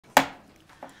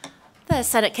The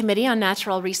Senate Committee on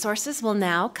Natural Resources will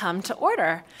now come to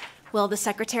order. Will the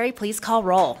Secretary please call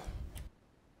roll?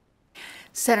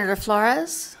 Senator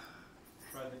Flores?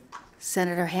 Present.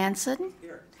 Senator Hansen?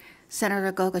 Here.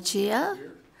 Senator Gogochia?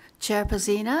 Here. Chair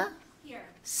Pazina? Here.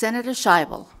 Senator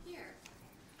Scheibel?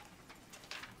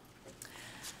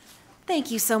 Thank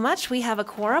you so much. We have a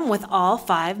quorum with all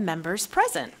 5 members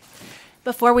present.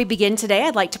 Before we begin today,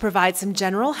 I'd like to provide some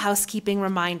general housekeeping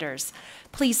reminders.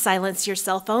 Please silence your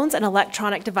cell phones and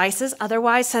electronic devices,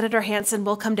 otherwise Senator Hansen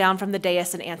will come down from the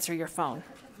dais and answer your phone.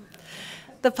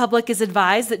 The public is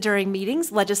advised that during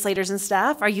meetings, legislators and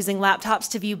staff are using laptops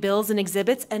to view bills and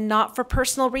exhibits and not for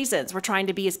personal reasons. We're trying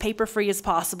to be as paper-free as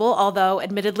possible, although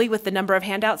admittedly with the number of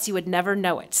handouts, you would never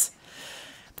know it.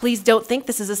 Please don't think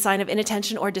this is a sign of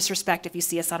inattention or disrespect if you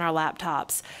see us on our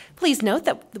laptops. Please note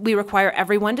that we require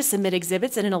everyone to submit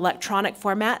exhibits in an electronic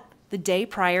format the day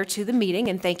prior to the meeting,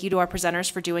 and thank you to our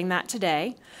presenters for doing that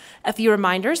today. A few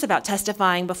reminders about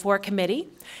testifying before committee.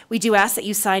 We do ask that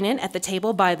you sign in at the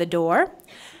table by the door.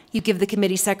 You give the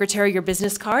committee secretary your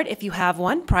business card if you have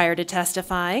one prior to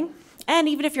testifying. And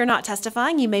even if you're not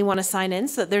testifying, you may want to sign in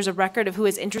so that there's a record of who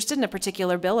is interested in a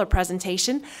particular bill or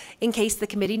presentation in case the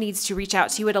committee needs to reach out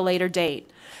to you at a later date.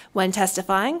 When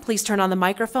testifying, please turn on the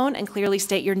microphone and clearly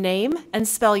state your name and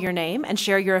spell your name and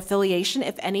share your affiliation,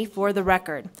 if any, for the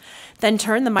record. Then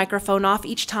turn the microphone off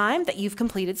each time that you've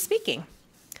completed speaking.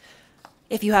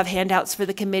 If you have handouts for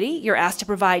the committee, you're asked to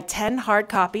provide 10 hard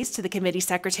copies to the committee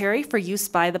secretary for use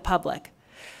by the public.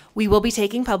 We will be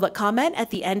taking public comment at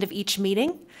the end of each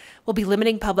meeting. We'll be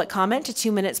limiting public comment to 2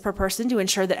 minutes per person to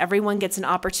ensure that everyone gets an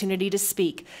opportunity to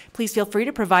speak. Please feel free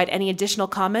to provide any additional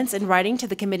comments in writing to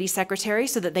the committee secretary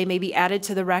so that they may be added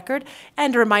to the record.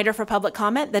 And a reminder for public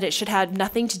comment that it should have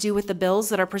nothing to do with the bills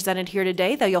that are presented here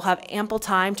today, though you'll have ample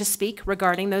time to speak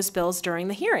regarding those bills during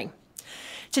the hearing.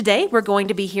 Today, we're going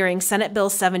to be hearing Senate Bill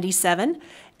 77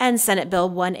 and Senate Bill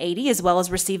 180, as well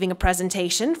as receiving a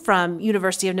presentation from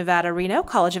University of Nevada, Reno,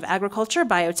 College of Agriculture,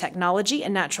 Biotechnology,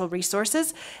 and Natural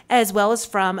Resources, as well as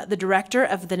from the Director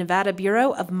of the Nevada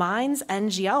Bureau of Mines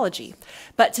and Geology.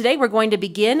 But today, we're going to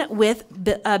begin with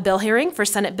a bill hearing for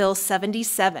Senate Bill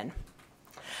 77.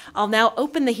 I'll now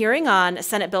open the hearing on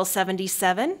Senate Bill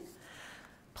 77.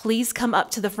 Please come up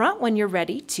to the front when you're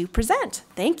ready to present.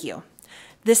 Thank you.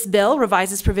 This bill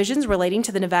revises provisions relating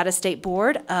to the Nevada State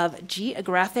Board of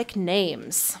Geographic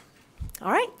Names.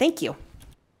 All right, thank you.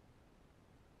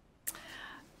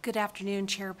 Good afternoon,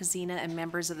 Chair Pazina and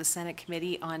members of the Senate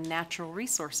Committee on Natural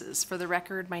Resources. For the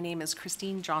record, my name is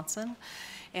Christine Johnson,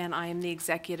 and I am the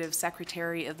Executive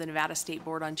Secretary of the Nevada State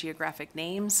Board on Geographic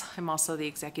Names. I'm also the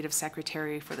Executive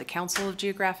Secretary for the Council of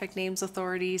Geographic Names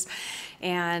Authorities,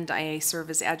 and I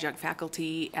serve as adjunct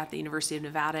faculty at the University of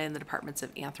Nevada in the Departments of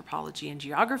Anthropology and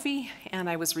Geography, and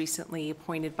I was recently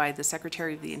appointed by the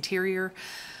Secretary of the Interior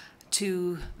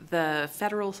to the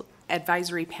Federal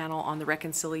Advisory Panel on the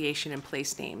Reconciliation and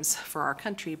Place Names for our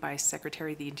country by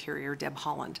Secretary of the Interior Deb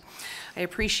Haaland. I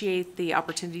appreciate the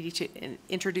opportunity to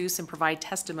introduce and provide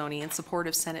testimony in support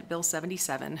of Senate Bill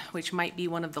 77, which might be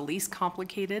one of the least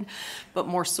complicated but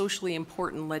more socially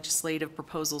important legislative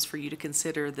proposals for you to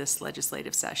consider this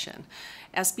legislative session.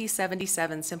 SB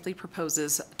 77 simply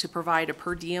proposes to provide a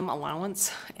per diem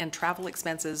allowance and travel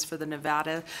expenses for the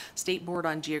Nevada State Board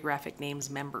on Geographic Names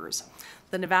members.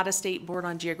 The Nevada State Board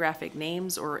on Geographic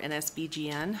Names, or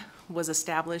NSBGN, was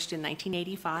established in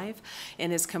 1985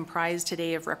 and is comprised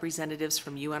today of representatives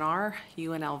from UNR,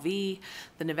 UNLV,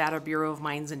 the Nevada Bureau of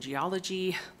Mines and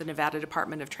Geology, the Nevada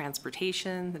Department of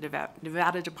Transportation, the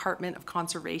Nevada Department of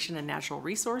Conservation and Natural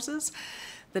Resources,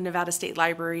 the Nevada State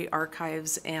Library,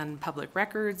 Archives and Public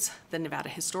Records, the Nevada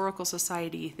Historical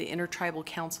Society, the Intertribal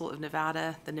Council of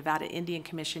Nevada, the Nevada Indian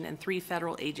Commission, and 3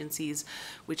 federal agencies,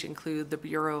 which include the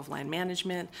Bureau of Land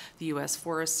Management, the U.S.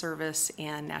 Forest Service,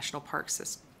 and National Park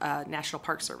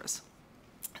Service.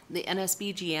 The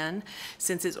NSBGN,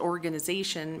 since its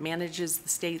organization, manages the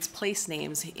state's place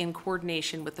names in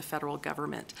coordination with the federal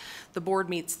government. The board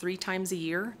meets 3 times a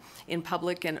year in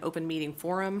public and open meeting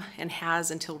forum and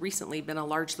has until recently been a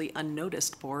largely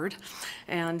unnoticed board,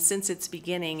 and since its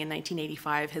beginning in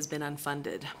 1985 has been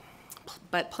unfunded.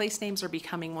 But place names are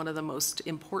becoming one of the most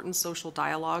important social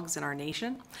dialogues in our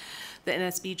nation. The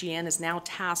NSBGN is now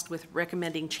tasked with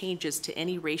recommending changes to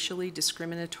any racially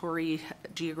discriminatory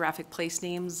geographic place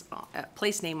name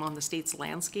on the state's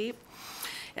landscape.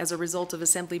 As a result of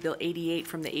Assembly Bill 88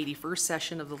 from the 81st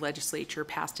session of the legislature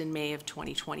passed in May of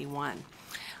 2021.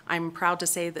 I'm proud to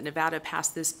say that Nevada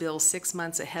passed this bill 6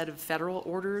 months ahead of federal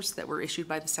orders that were issued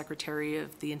by the Secretary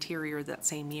of the Interior that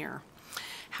same year.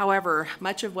 However,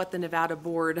 much of what the Nevada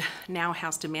board now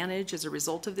has to manage as a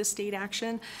result of this state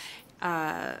action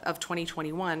of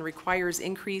 2021 requires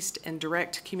increased and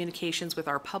direct communications with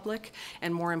our public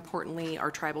and, more importantly,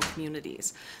 our tribal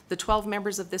communities. The 12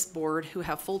 members of this board who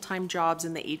have full-time jobs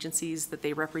in the agencies that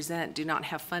they represent do not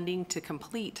have funding to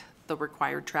complete the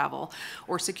required travel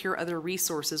or secure other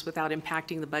resources without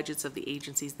impacting the budgets of the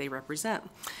agencies they represent.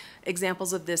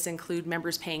 Examples of this include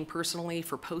members paying personally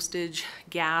for postage,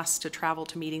 gas to travel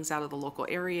to meetings out of the local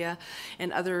area,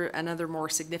 and another more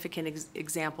significant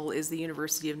example is the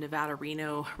University of Nevada,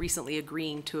 Reno recently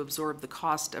agreeing to absorb the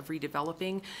cost of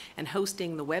redeveloping and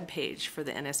hosting the webpage for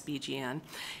the NSBGN,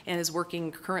 and is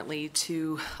working currently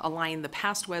to align the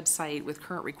past website with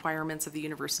current requirements of the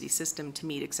university system to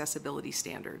meet accessibility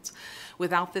standards.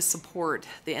 Without this support,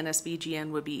 the NSBGN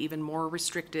would be even more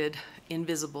restricted,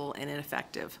 invisible, and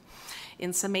ineffective.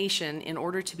 In summation, in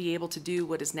order to be able to do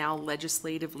what is now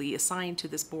legislatively assigned to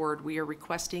this board, we are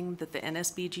requesting that the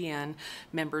NSBGN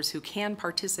members who can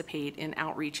participate in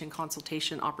outreach and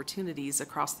consultation opportunities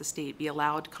across the state be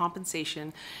allowed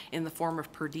compensation in the form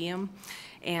of per diem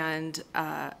and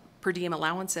per diem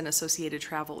allowance and associated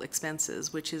travel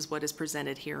expenses, which is what is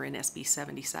presented here in SB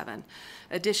 77.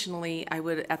 Additionally, I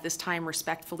would at this time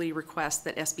respectfully request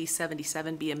that SB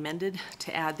 77 be amended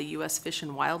to add the U.S. Fish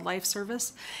and Wildlife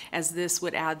Service, as this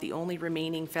would add the only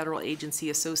remaining federal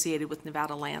agency associated with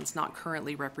Nevada lands not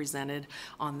currently represented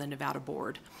on the Nevada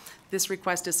board. This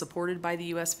request is supported by the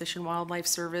U.S. Fish and Wildlife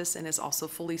Service and is also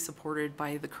fully supported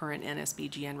by the current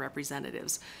NSBGN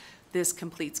representatives. This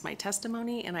completes my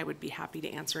testimony, and I would be happy to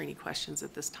answer any questions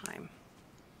at this time.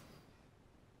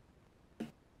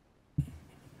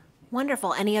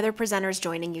 Wonderful. Any other presenters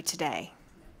joining you today?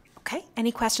 Okay.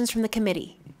 Any questions from the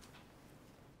committee?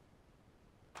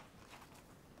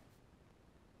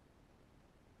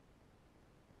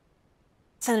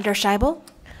 Senator Scheibel?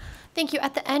 Thank you.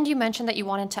 At the end, you mentioned that you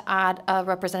wanted to add a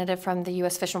representative from the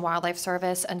U.S. Fish and Wildlife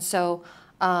Service, and so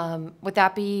would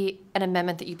that be an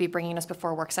amendment that you'd be bringing us before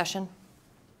a work session?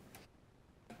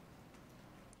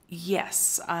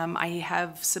 Yes, I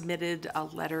have submitted a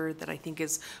letter that I think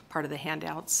is part of the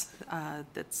handouts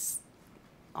that's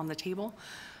on the table.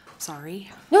 Sorry.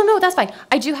 No, that's fine.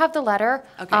 I do have the letter.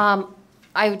 Okay.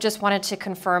 I just wanted to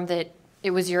confirm that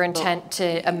it was your intent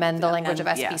to amend the language of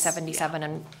SB yes,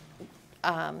 77,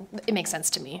 and it makes sense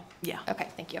to me. Yeah. Okay,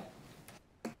 thank you.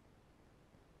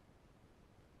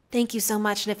 Thank you so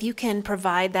much. And if you can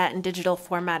provide that in digital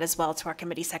format as well to our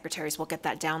committee secretaries, we'll get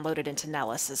that downloaded into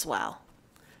Nellis as well.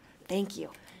 Thank you.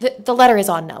 The letter is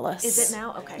on Nellis. Is it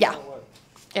now? Okay. Yeah,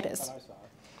 it is.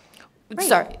 Great.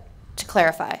 Sorry, to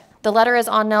clarify. The letter is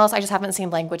on Nellis. I just haven't seen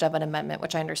language of an amendment,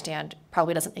 which I understand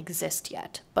probably doesn't exist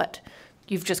yet. But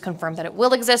you've just confirmed that it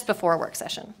will exist before a work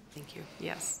session. Thank you.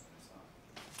 Yes.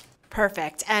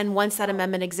 Perfect. And once that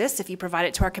amendment exists, if you provide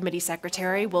it to our committee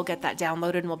secretary, we'll get that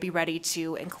downloaded and we'll be ready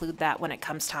to include that when it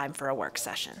comes time for a work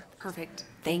session. Perfect.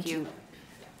 Thank you.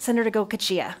 Senator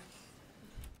Gokachia.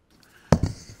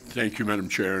 Thank you, Madam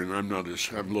Chair, and I'm a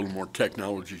little more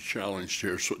technology challenged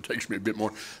here, so it takes me a bit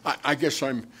more. I guess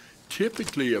I'm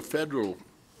typically a federal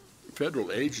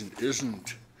agent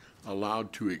isn't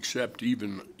allowed to accept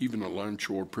even a lunch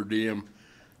or per diem.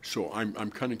 So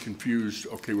I'm kind of confused.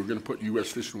 Okay, we're going to put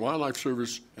U.S. Fish and Wildlife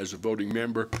Service as a voting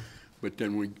member, but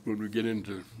then when we get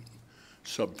into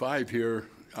sub 5 here,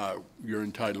 you're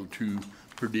entitled to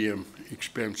per diem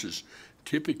expenses.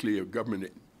 Typically, a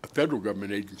federal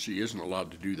government agency isn't allowed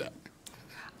to do that.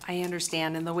 I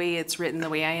understand, and the way it's written, the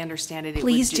way I understand it,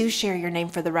 Please do share your name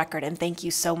for the record, and thank you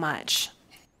so much.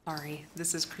 Sorry,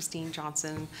 this is Christine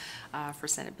Johnson for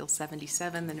Senate Bill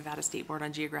 77, the Nevada State Board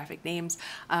on Geographic Names.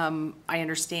 I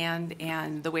understand,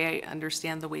 and the way I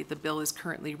understand the way the bill is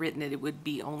currently written, it would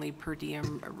be only per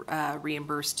diem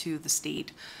reimbursed to the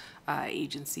state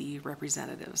agency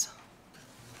representatives.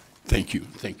 Thank you,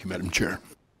 Madam Chair.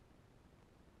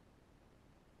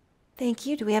 Thank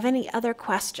you. Do we have any other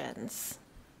questions?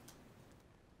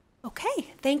 Okay,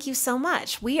 thank you so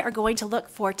much. We are going to look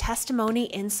for testimony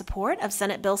in support of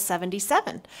Senate Bill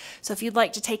 77. So if you'd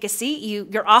like to take a seat,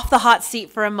 you're off the hot seat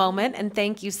for a moment, and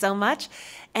thank you so much.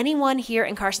 Anyone here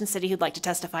in Carson City who'd like to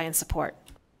testify in support?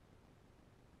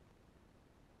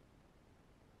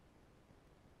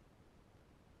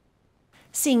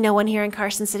 Seeing no one here in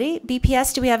Carson City,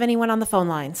 BPS, do we have anyone on the phone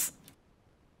lines?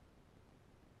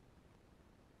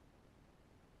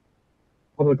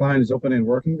 Public line is open and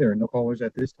working. There are no callers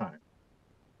at this time.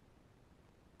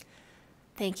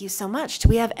 Thank you so much. Do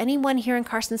we have anyone here in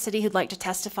Carson City who'd like to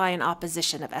testify in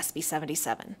opposition of SB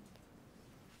 77?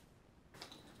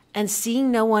 And seeing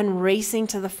no one racing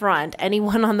to the front,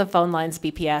 anyone on the phone lines,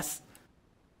 BPS?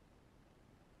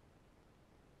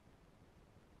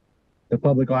 The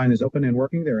public line is open and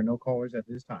working. There are no callers at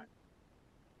this time.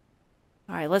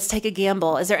 All right, let's take a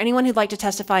gamble. Is there anyone who'd like to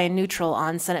testify in neutral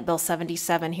on Senate Bill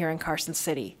 77 here in Carson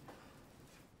City?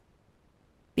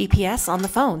 BPS on the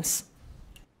phones.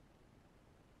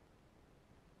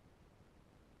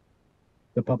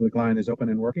 The public line is open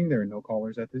and working. There are no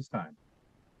callers at this time.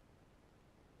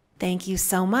 Thank you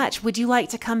so much. Would you like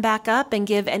to come back up and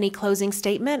give any closing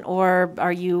statement, or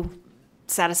are you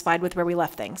satisfied with where we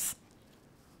left things?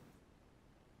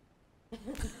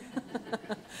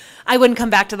 I wouldn't come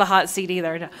back to the hot seat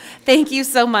either. No. Thank you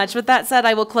so much. With that said,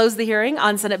 I will close the hearing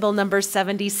on Senate Bill number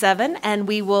 77, and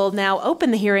we will now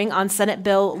open the hearing on Senate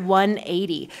Bill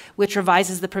 180, which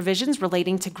revises the provisions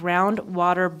relating to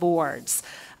groundwater boards.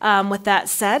 With that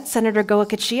said, Senator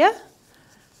Goicoechea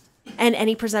and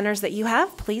any presenters that you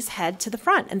have, please head to the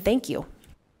front, and thank you.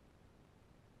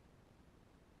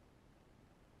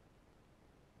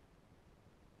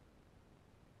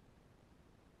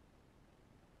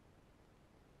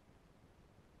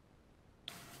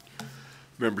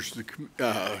 Members of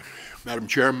the, Madam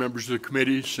Chair, members of the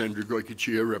committee, Senator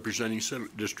Goicoechea representing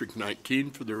Senate District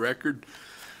 19 for the record.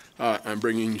 I'm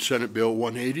bringing Senate Bill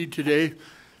 180 today,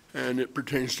 and it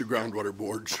pertains to groundwater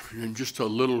boards. And just a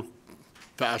little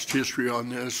fast history on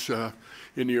this.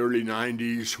 In the early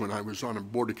 90s, when I was on a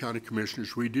board of county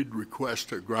commissioners, we did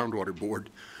request a groundwater board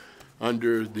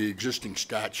under the existing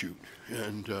statute.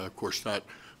 And of course, that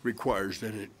requires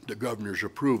then the governor's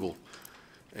approval.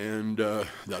 And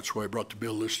that's why I brought the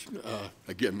bill list.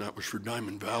 Again, that was for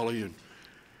Diamond Valley, and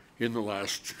in the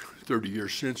last 30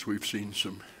 years since, we've seen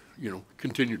some,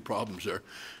 continued problems there.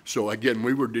 So again,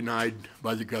 we were denied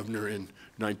by the governor in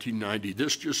 1990.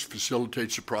 This just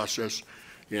facilitates the process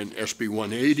in SB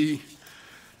 180.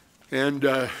 And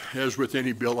as with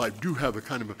any bill, I do have a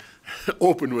kind of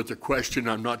open with a question.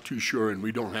 I'm not too sure, and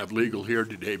we don't have legal here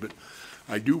today, but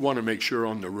I do want to make sure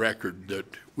on the record that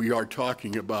we are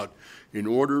talking about, in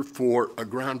order for a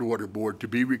groundwater board to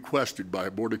be requested by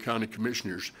a board of county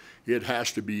commissioners, it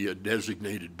has to be a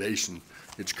designated basin.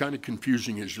 It's kind of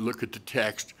confusing as you look at the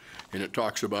text, and it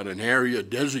talks about an area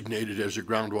designated as a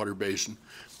groundwater basin.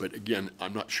 But again,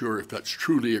 I'm not sure if that's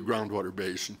truly a groundwater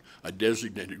basin, a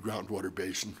designated groundwater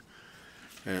basin.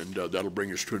 And that'll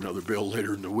bring us to another bill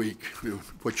later in the week,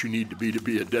 what you need to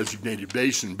be a designated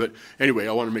basin. But anyway,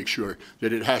 I want to make sure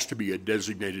that it has to be a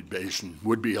designated basin,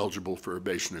 would be eligible for a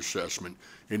basin assessment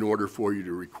in order for you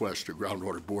to request a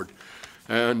groundwater board.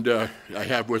 And I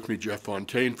have with me Jeff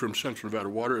Fontaine from Central Nevada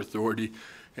Water Authority,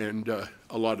 and a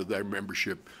lot of their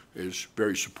membership is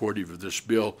very supportive of this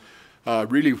bill.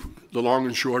 Really, the long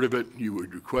and short of it, you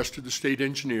would request to the state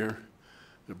engineer,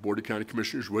 the Board of County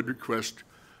Commissioners would request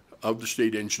of the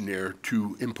state engineer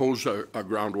to impose a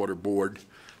groundwater board.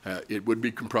 It would be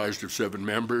comprised of 7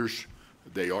 members.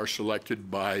 They are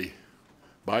selected by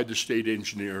the state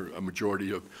engineer. A majority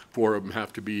of 4 of them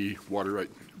have to be water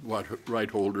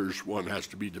right holders. 1 has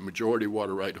to be the majority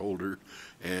water right holder,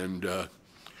 and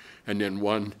then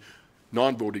 1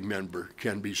 non-voting member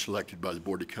can be selected by the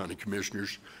Board of County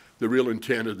Commissioners. The real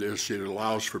intent of this, it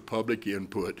allows for public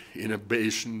input in a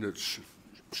basin that's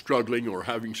struggling or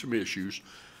having some issues.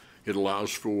 It allows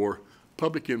for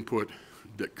public input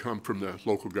that come from the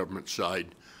local government side,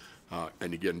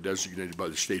 and again, designated by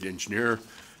the state engineer.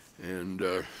 And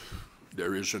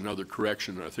there is another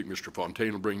correction, and I think Mr.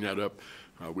 Fontaine will bring that up.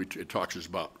 It talks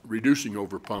about reducing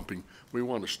overpumping. We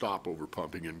want to stop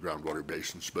overpumping in groundwater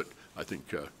basins, but I think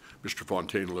Mr.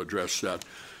 Fontaine will address that.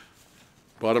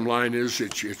 Bottom line is,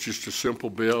 it's just a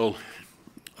simple bill.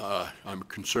 I'm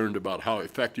concerned about how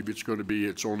effective it's going to be.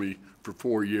 It's only for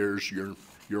 4 years.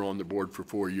 You're on the board for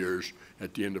 4 years.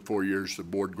 At the end of 4 years, the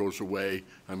board goes away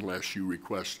unless you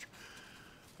request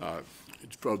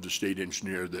of the state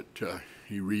engineer that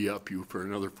he re-up you for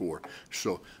another 4.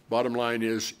 So bottom line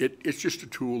is, it's just a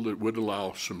tool that would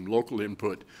allow some local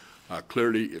input.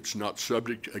 Clearly, it's not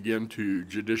subject, again, to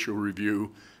judicial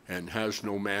review and has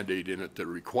no mandate in it that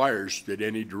requires that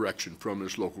any direction from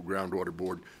this local groundwater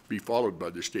board be followed by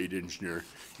the state engineer.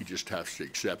 He just has to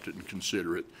accept it and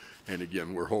consider it. And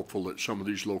again, we're hopeful that some of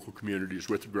these local communities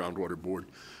with the groundwater board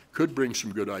could bring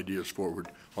some good ideas forward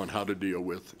on how to deal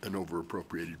with an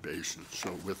over-appropriated basin.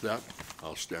 So with that,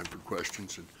 I'll stand for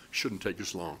questions, and shouldn't take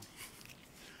us long.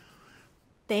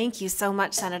 Thank you so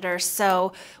much, Senator.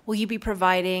 So will you be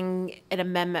providing an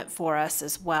amendment for us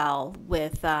as well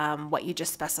with what you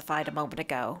just specified a moment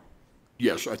ago?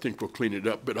 Yes, I think we'll clean it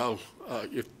up, but I'll,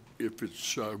 if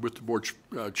it's with the board's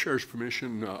chair's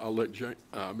permission, I'll let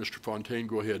Mr. Fontaine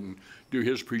go ahead and do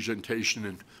his presentation,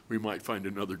 and we might find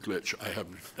another glitch. I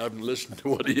haven't listened to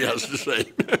what he has to say.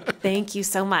 Thank you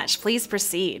so much. Please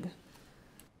proceed.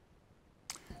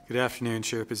 Good afternoon,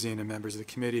 Chair Pazina, members of the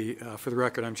committee. For the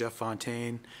record, I'm Jeff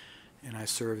Fontaine, and I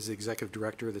serve as the Executive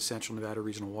Director of the Central Nevada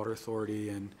Regional Water Authority.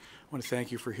 And I want to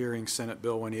thank you for hearing Senate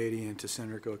Bill 180 and to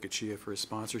Senator Goycochea for his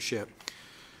sponsorship.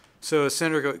 So as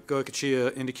Senator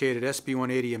Goycochea indicated, SB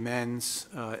 180 amends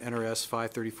NRS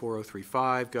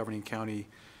 534035, governing county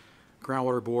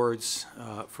groundwater boards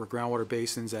for groundwater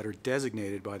basins that are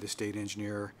designated by the state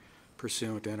engineer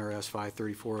pursuant to NRS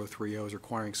 534030,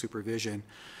 requiring supervision.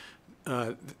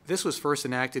 This was first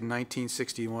enacted in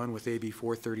 1961 with AB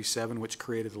 437, which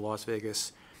created the Las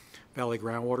Vegas Valley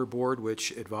Groundwater Board,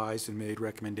 which advised and made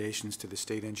recommendations to the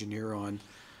state engineer on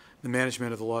the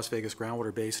management of the Las Vegas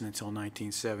groundwater basin until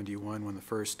 1971, when the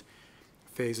first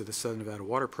phase of the Southern Nevada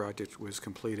Water Project was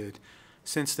completed.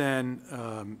 Since then,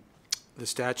 the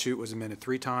statute was amended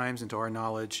 3 times, and to our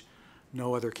knowledge,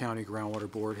 no other county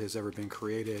groundwater board has ever been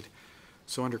created.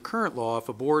 So under current law, if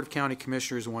a board of county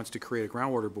commissioners wants to create a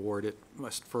groundwater board, it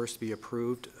must first be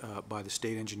approved by the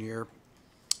state engineer,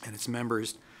 and its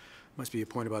members must be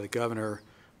appointed by the governor.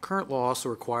 Current law also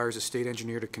requires a state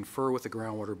engineer to confer with the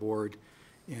groundwater board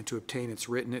and to obtain its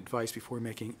written advice before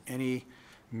making any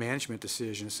management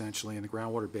decision, essentially, in the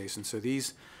groundwater basin. So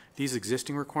these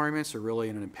existing requirements are really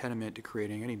an impediment to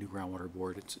creating any new groundwater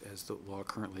board as the law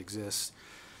currently exists.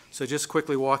 So just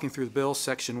quickly walking through the bill,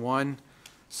 Section 1,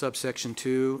 Subsection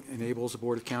 2 enables the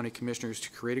Board of County Commissioners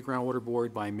to create a groundwater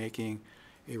board by making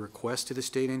a request to the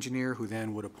state engineer, who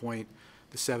then would appoint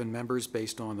the 7 members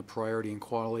based on the priority and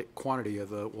quantity of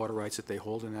the water rights that they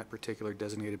hold in that particular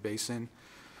designated basin.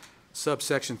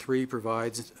 Subsection 3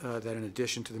 provides that in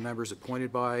addition to the members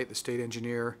appointed by the state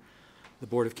engineer, the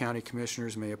Board of County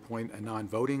Commissioners may appoint a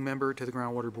non-voting member to the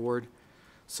groundwater board.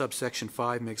 Subsection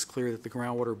 5 makes clear that the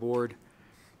groundwater board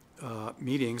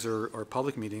meetings are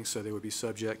public meetings, so they would be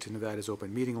subject to Nevada's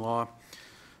open meeting law.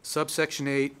 Subsection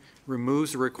 8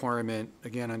 removes the requirement,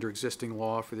 again under existing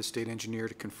law, for the state engineer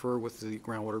to confer with the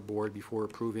groundwater board before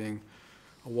approving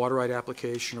a water right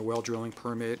application or well drilling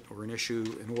permit or an issue,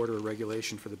 an order or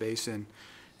regulation for the basin,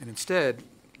 and instead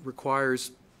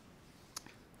requires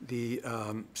the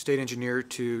state engineer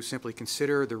to simply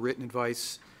consider the written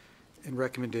advice and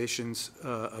recommendations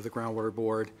of the groundwater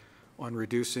board on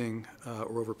reducing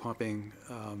or overpumping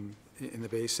in the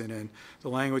basin. And the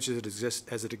language as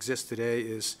it exists today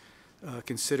is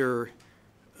consider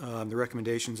the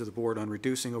recommendations of the board on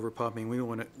reducing overpumping.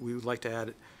 We would like to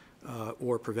add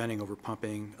or preventing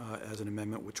overpumping as an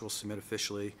amendment, which we'll submit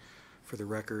officially for the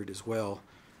record as well.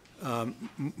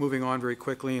 Moving on very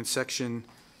quickly in section,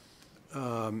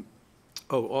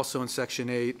 also in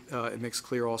section 8, it makes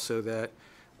clear also that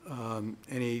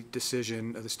any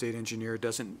decision of the state engineer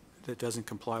that doesn't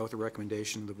comply with the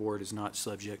recommendation of the board is not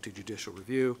subject to judicial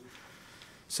review.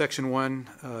 Section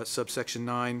 1, subsection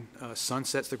 9,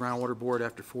 sunsets the groundwater board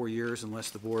after 4 years unless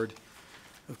the Board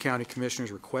of County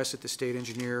Commissioners requests that the state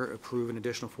engineer approve an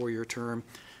additional 4-year term.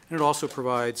 And it also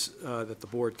provides that the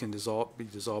board can be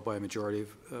dissolved by a majority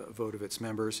vote of its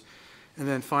members. And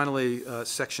then finally,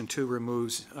 Section 2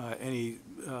 removes any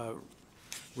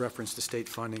reference to state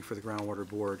funding for the groundwater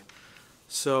board.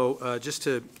 So just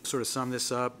to sort of sum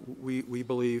this up, we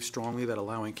believe strongly that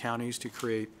allowing counties to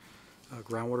create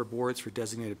groundwater boards for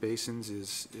designated basins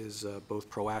is both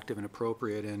proactive and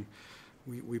appropriate, and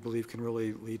we believe can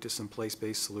really lead to some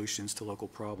place-based solutions to local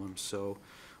problems. So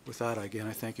with that, again,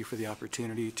 I thank you for the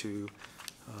opportunity to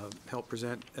help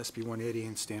present SB 180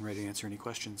 and stand ready to answer any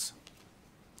questions.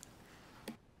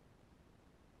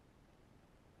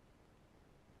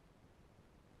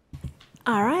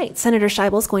 All right, Senator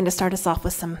Scheibel is going to start us off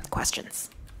with some questions.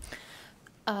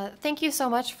 Thank you so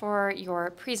much for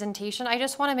your presentation. I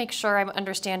just want to make sure I'm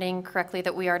understanding correctly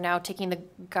that we are now taking the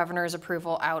governor's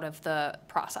approval out of the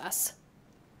process.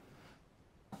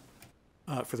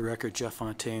 For the record, Jeff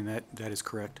Fontaine, that is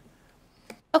correct.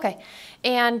 Okay,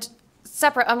 and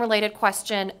separate, unrelated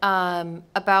question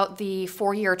about the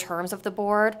 4-year terms of the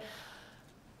board.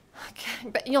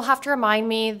 But you'll have to remind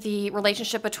me the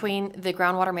relationship between the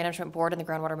Groundwater Management Board and the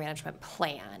Groundwater Management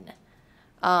Plan,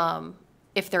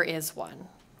 if there is one,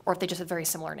 or if they just have very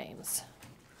similar names.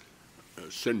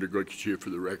 Senator Goycochea, for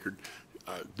the record,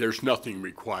 there's nothing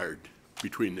required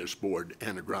between this board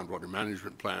and a groundwater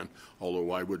management plan,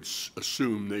 although I would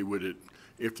assume they would,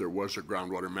 if there was a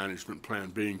groundwater management plan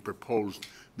being proposed,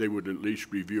 they would at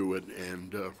least review it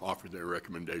and offer their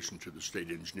recommendation to the state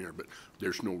engineer, but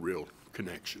there's no real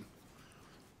connection.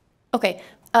 Okay,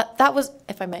 that was,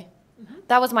 if I may,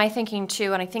 that was my thinking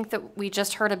too, and I think that we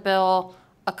just heard a bill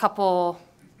a couple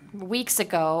weeks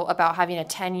ago about having a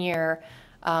 10-year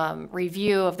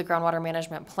review of the groundwater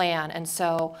management plan. And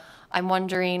so I'm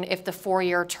wondering if the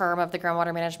 4-year term of the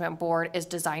groundwater management board is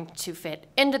designed to fit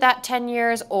into that 10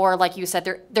 years, or like you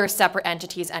said, they're separate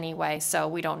entities anyway, so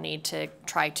we don't need to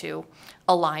try to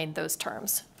align those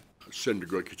terms. Senator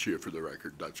Goycochea, for the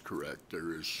record, that's correct.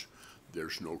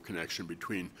 There's no connection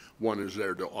between, one is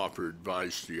there to offer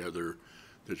advice, the other,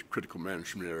 the critical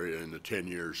management area in the 10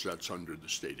 years, that's under the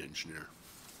state engineer.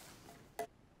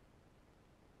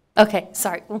 Okay,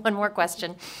 sorry, one more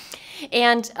question.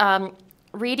 And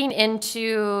reading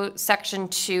into section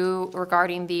 2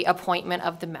 regarding the appointment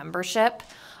of the membership,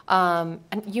 and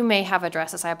you may have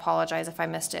addressed this, I apologize if I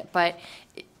missed it, but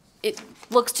it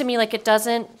looks to me like it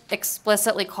doesn't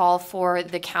explicitly call for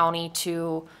the county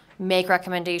to make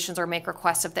recommendations or make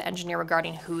requests of the engineer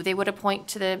regarding who they would appoint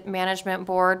to the management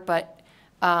board, but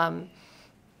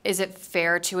is it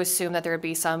fair to assume that there would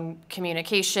be some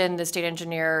communication? The state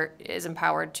engineer is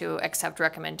empowered to accept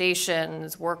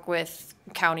recommendations, work with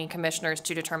county commissioners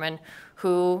to determine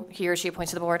who he or she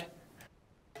appoints to the board?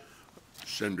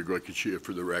 Senator Goycochea,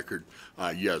 for the record,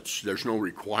 yes, there's no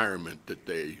requirement that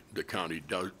the county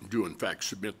do in fact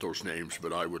submit those names,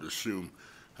 but I would assume,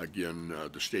 again,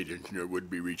 the state engineer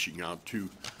would be reaching out to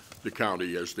the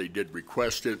county as they did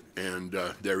request it, and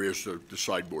there is the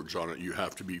sideboards on it. You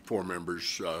have to be 4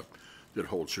 members that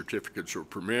hold certificates or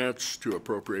permits to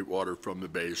appropriate water from the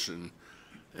basin,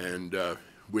 and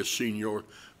with senior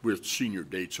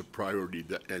dates of priority,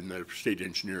 and the state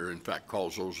engineer in fact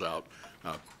calls those out,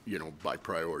 by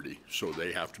priority. So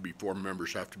they have to be, 4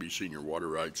 members have to be senior water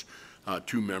rights,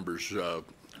 2 members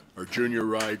are junior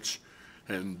rights,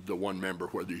 and the 1 member,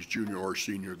 whether he's junior or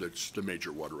senior, that's the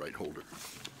major water right holder.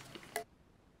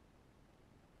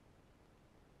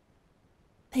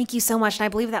 Thank you so much. And I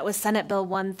believe that was Senate Bill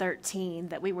 113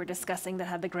 that we were discussing that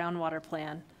had the groundwater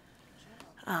plan.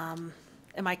 Am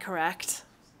I correct?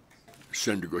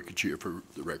 Senator Goycochea, for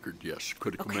the record, yes.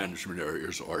 Critical management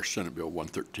areas are Senate Bill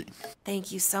 113.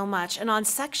 Thank you so much. And on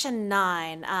section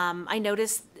 9, I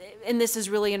noticed, and this is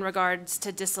really in regards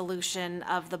to dissolution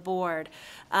of the board,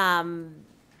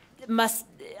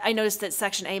 I noticed that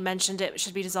section A mentioned it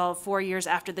should be dissolved 4 years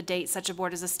after the date such a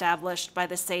board is established by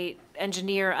the state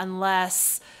engineer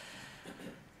unless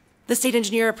the state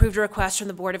engineer approved a request from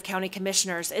the Board of County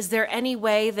Commissioners. Is there any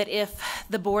way that if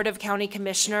the Board of County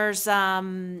Commissioners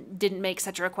didn't make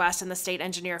such a request and the state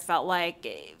engineer felt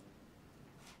like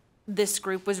this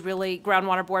group was really,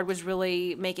 groundwater board was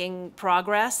really making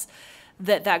progress,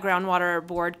 that groundwater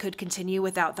board could continue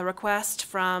without the request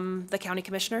from the county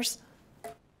commissioners?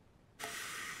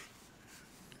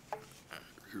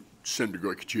 Senator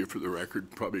Goycochea, for the record,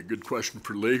 probably a good question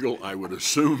for legal. I would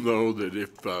assume, though, that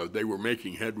if they were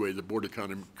making headway, the Board of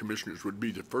County Commissioners would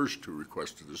be the first to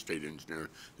request to the state engineer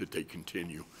that they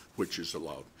continue, which is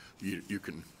allowed. You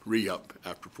can re-up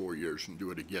after 4 years and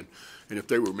do it again. And if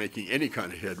they were making any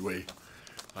kind of headway,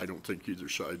 I don't think either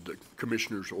side, the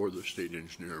commissioners or the state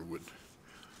engineer, would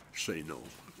say no.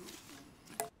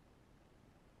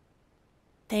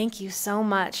 Thank you so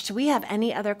much. Do we have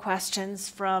any other questions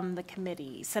from the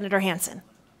committee? Senator Hansen.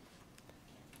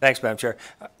 Thanks, Madam Chair.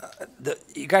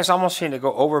 You guys almost seem to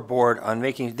go overboard on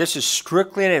making, this is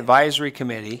strictly an advisory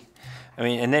committee. I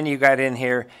mean, and then you got in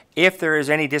here, if there is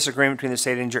any disagreement between the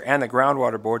state engineer and the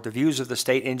groundwater board, the views of the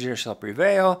state engineer shall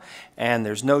prevail, and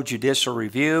there's no judicial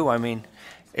review. I mean,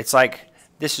 it's like,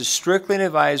 this is strictly an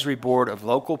advisory board of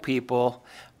local people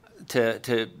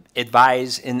to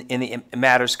advise in the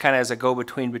matters kind of as a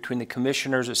go-between between the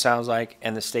commissioners, it sounds like,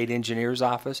 and the state engineer's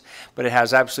office, but it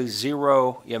has absolutely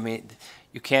zero, I mean,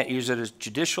 you can't use it as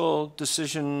judicial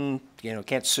decision,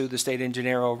 can't sue the state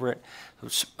engineer over it. So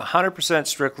it's 100%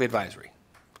 strictly advisory,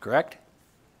 correct?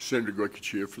 Senator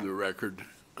Goycochea, for the record,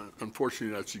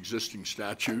 unfortunately, that's existing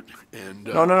statute, and...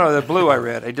 No, the blue I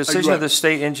read. A decision of the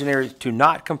state engineer to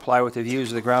not comply with the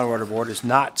views of the groundwater board is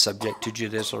not subject to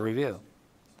judicial review.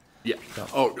 Yeah.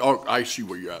 Oh, I see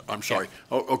where you're at. I'm sorry.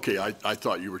 Yeah. Oh, okay. I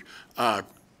thought you were.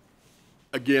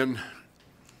 Again,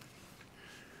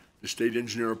 the state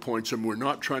engineer appoints them. We're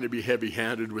not trying to be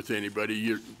heavy-handed with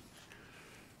anybody.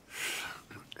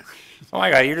 Oh my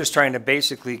God, you're just trying to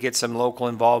basically get some local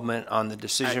involvement on the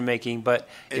decision-making, but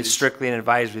it's strictly an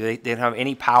advisory. They don't have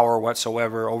any power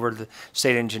whatsoever over the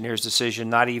state engineer's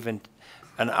decision, not even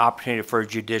an opportunity for a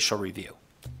judicial review.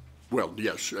 Well,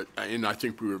 yes, and I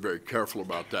think we were very careful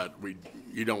about that.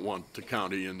 You don't want the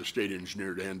county and the state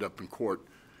engineer to end up in court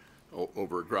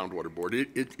over a groundwater board.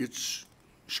 It's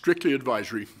strictly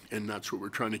advisory, and that's what we're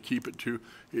trying to keep it to.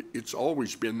 It's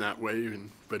always been that way,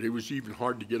 but it was even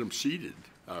hard to get them seated,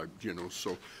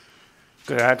 so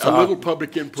good, a little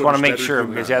public input. Just want to make sure,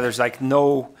 because there's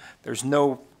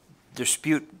no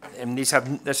dispute, and this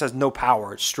has no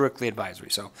power, it's strictly advisory.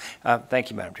 So, thank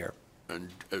you, Madam Chair. And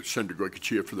Senator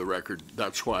Goycochea, for the record,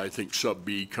 that's why I think sub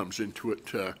B comes into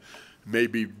it, may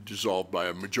be dissolved by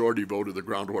a majority vote of the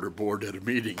groundwater board at a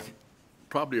meeting.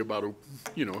 Probably about a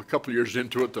couple of years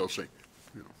into it, they'll say,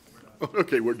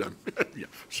 okay, we're done. Yeah,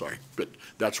 sorry, but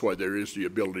that's why there is the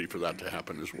ability for that to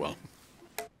happen as well.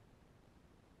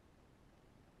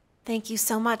 Thank you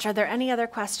so much. Are there any other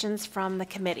questions from the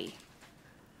committee?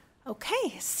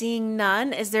 Okay, seeing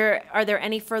none, are there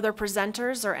any further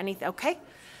presenters or anything? Okay,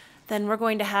 then we're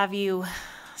going to have you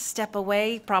step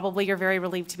away. Probably you're very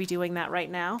relieved to be doing that right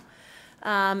now.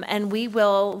 And we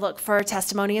will look for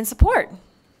testimony and support.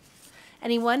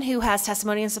 Anyone who has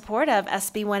testimony in support of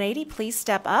SB 180, please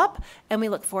step up, and we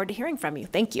look forward to hearing from you.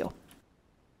 Thank you.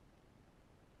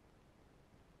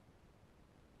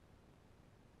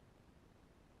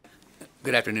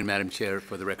 Good afternoon, Madam Chair.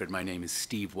 For the record, my name is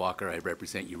Steve Walker. I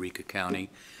represent Eureka County.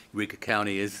 Eureka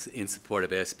County is in support of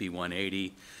SB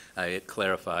 180. It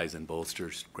clarifies and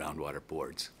bolsters groundwater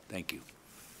boards. Thank you.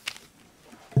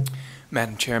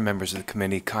 Madam Chair, members of the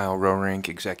committee, Kyle Roerink,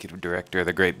 Executive Director of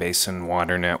the Great Basin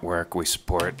Water Network. We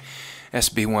support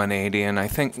SB 180, and I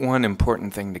think one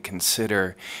important thing to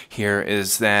consider here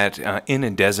is that in a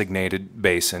designated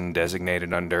basin,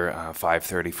 designated under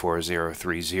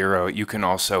 534030, you can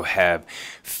also have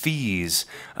fees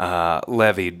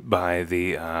levied by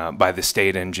the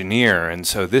state engineer, and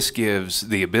so this gives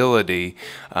the ability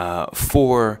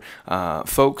for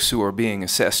folks who are being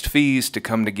assessed fees to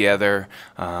come together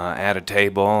at a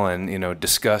table and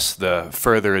discuss the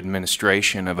further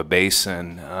administration of a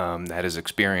basin that is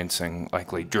experiencing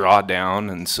likely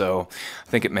drawdown, and so I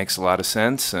think it makes a lot of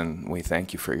sense, and we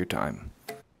thank you for your time.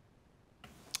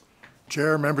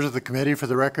 Chair, members of the committee, for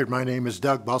the record, my name is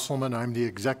Doug Busselman. I'm the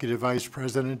Executive Vice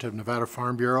President of Nevada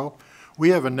Farm Bureau. We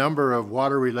have a number of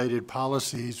water-related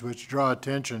policies which draw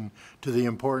attention to the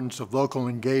importance of local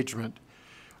engagement.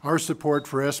 Our support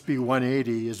for SB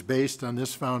 180 is based on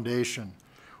this foundation.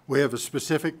 We have a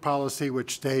specific policy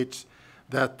which states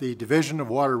that the Division of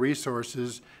Water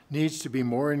Resources needs to be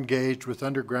more engaged with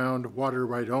underground water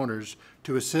right owners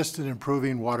to assist in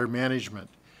improving water management.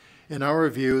 In our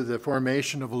view, the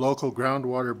formation of a local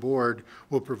groundwater board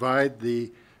will provide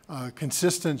the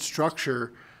consistent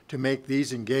structure to make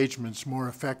these engagements more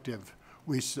effective.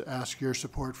 We ask your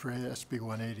support for SB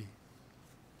 180.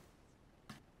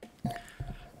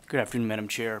 Good afternoon, Madam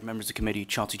Chair, members of the committee.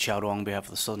 Chauncey Chowdo on behalf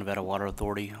of the Southern Nevada Water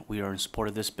Authority. We are in support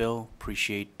of this bill.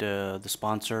 Appreciate the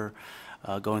sponsor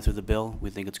going through the bill.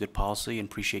 We think it's good policy and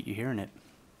appreciate you hearing it.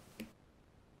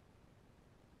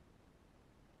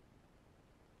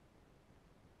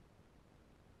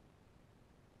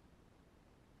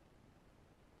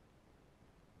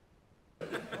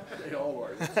 They all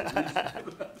are.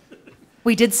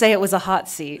 We did say it was a hot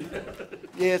seat.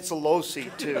 Yeah, it's a low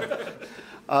seat, too.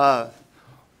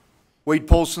 Wade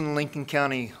Polson, Lincoln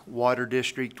County Water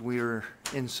District. We are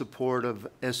in support of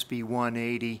SB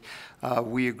 180.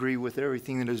 We agree with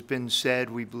everything that has been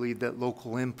said. We believe that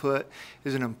local input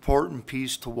is an important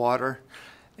piece to water,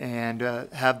 and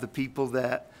have the people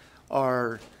that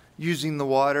are using the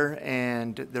water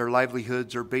and their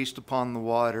livelihoods are based upon the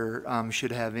water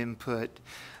should have input,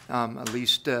 at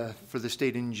least for the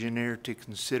state engineer to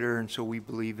consider, and so we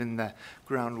believe in the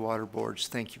groundwater boards.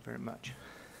 Thank you very much.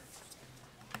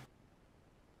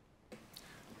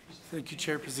 Thank you,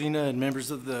 Chair Pazina and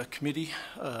members of the committee.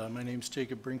 My name is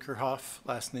Jacob Brinkerhoff,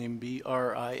 last name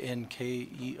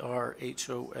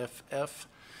Brinkerhoff.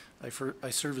 I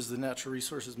serve as the Natural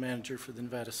Resources Manager for the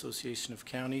Nevada Association of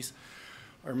Counties.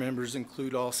 Our members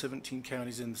include all 17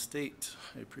 counties in the state.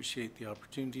 I appreciate the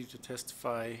opportunity to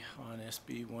testify on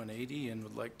SB 180 and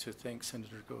would like to thank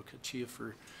Senator Goycochea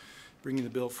for bringing the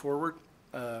bill forward.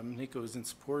 NACO is in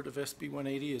support of SB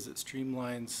 180 as it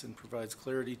streamlines and provides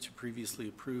clarity to previously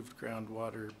approved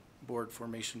groundwater board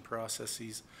formation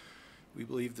processes. We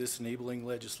believe this enabling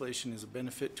legislation is a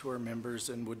benefit to our members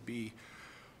and would be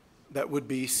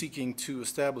seeking to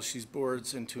establish these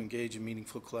boards and to engage in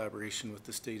meaningful collaboration with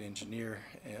the state engineer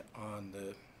on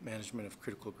the management of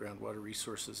critical groundwater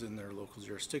resources in their local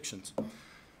jurisdictions.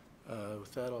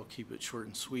 With that, I'll keep it short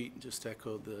and sweet and just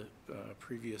echo the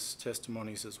previous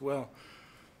testimonies as well.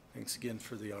 Thanks again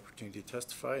for the opportunity to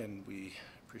testify, and we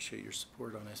appreciate your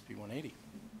support on SB 180.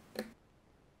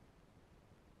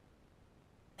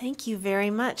 Thank you very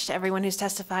much to everyone who's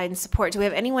testified in support. Do we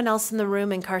have anyone else in the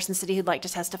room in Carson City who'd like to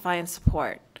testify in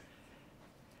support?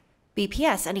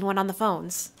 BPS, anyone on the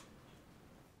phones?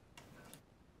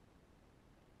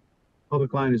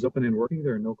 Public line is open and working.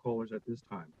 There are no callers at this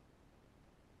time.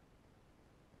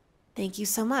 Thank you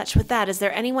so much. With that, is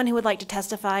there anyone who would like to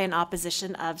testify in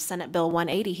opposition of Senate Bill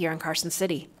 180 here in Carson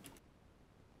City?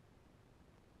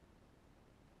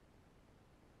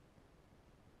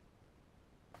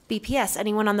 BPS,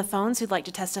 anyone on the phones who'd like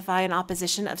to testify in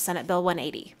opposition of Senate Bill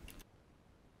 180?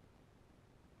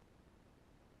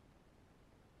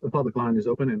 The public line is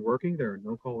open and working. There are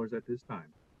no callers at this time.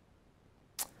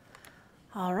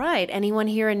 All right, anyone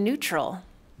here in neutral?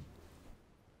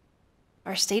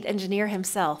 Our state engineer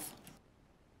himself.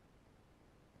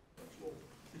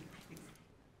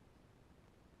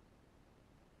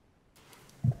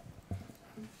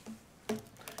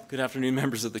 Good afternoon,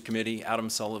 members of the committee. Adam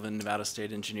Sullivan, Nevada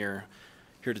State Engineer,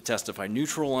 here to testify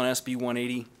neutral on SB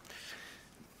 180.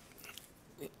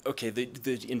 Okay,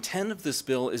 the intent of this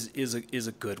bill is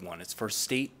a good one. It's for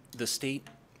the state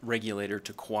regulator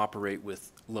to cooperate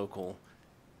with local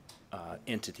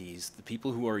entities, the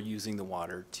people who are using the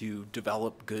water, to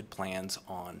develop good plans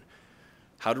on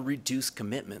how to reduce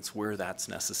commitments where that's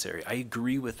necessary. I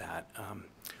agree with that.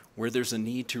 Where there's a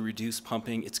need to reduce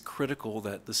pumping, it's critical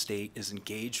that the state is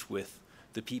engaged with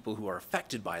the people who are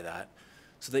affected by that,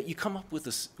 so that you come up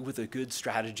with a good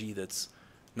strategy that's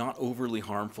not overly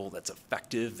harmful, that's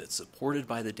effective, that's supported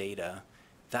by the data.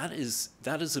 That is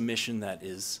a mission that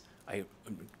I'm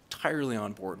entirely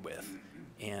on board with,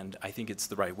 and I think it's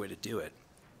the right way to do it.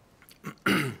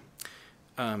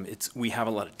 We have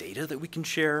a lot of data that we can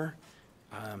share.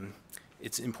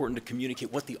 It's important to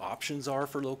communicate what the options are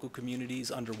for local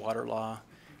communities under water law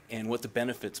and what the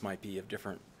benefits might be of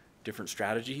different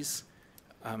strategies.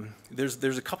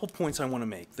 There's a couple points I want to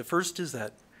make. The first is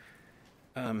that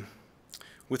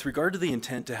with regard to the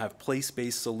intent to have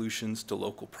place-based solutions to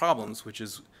local problems, which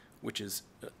is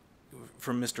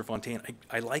from Mr. Fontaine,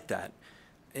 I like that.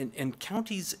 And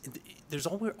counties, there's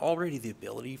already the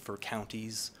ability for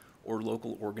counties or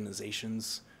local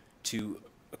organizations to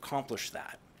accomplish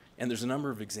that. And there's a number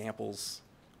of examples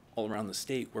all around the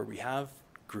state where we have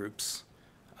groups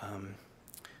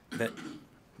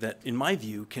that, in my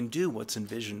view, can do what's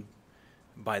envisioned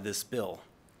by this bill.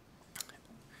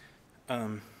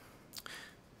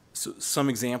 So some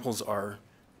examples are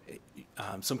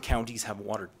some counties have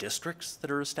water districts that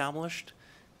are established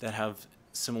that have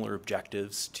similar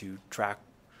objectives to track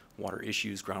water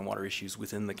issues, groundwater issues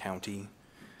within the county.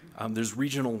 There's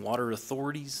regional water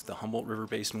authorities, the Humboldt River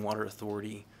Basin Water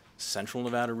Authority, Central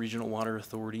Nevada Regional Water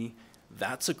Authority.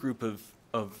 That's a group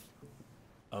of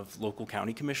local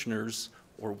county commissioners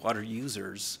or water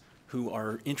users who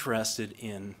are interested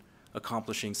in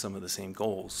accomplishing some of the same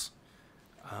goals.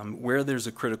 Where there's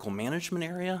a critical management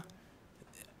area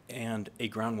and a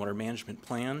groundwater management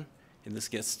plan, and this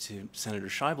gets to Senator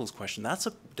Scheibel's question, that's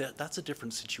a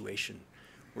different situation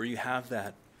where you have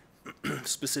that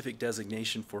specific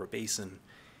designation for a basin,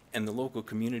 and the local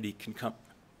community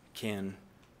can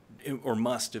or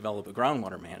must develop a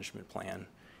groundwater management plan.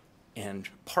 And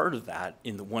part of that,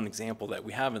 in the one example that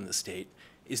we have in the state,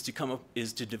 is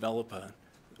to develop a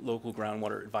local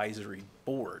groundwater advisory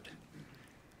board.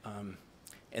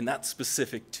 And that's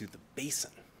specific to the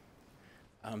basin.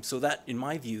 So that, in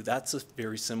my view, that's a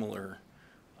very similar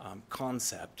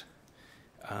concept.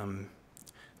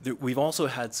 We've also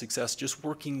had success just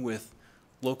working with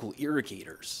local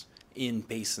irrigators in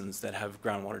basins that have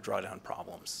groundwater drawdown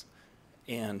problems.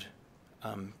 And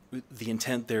the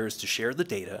intent there is to share the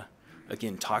data,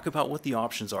 again, talk about what the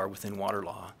options are within water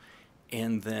law,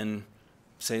 and then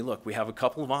say, look, we have a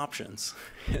couple of options.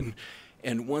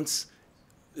 And once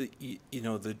the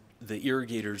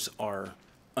irrigators are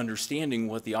understanding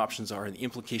what the options are and the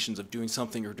implications of doing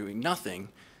something or doing nothing,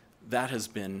 that has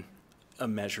been a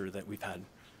measure that we've had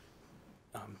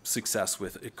success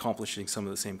with accomplishing some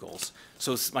of the same goals.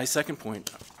 So my second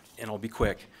point, and I'll be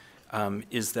quick,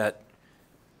 is that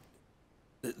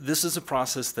this is a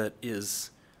process that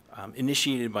is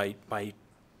initiated by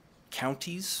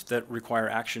counties that require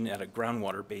action at a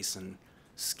groundwater basin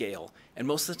scale. And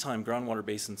most of the time, groundwater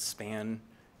basins span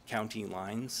county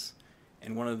lines.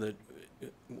 And one of the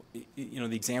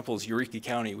example is Eureka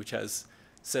County, which has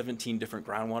 17 different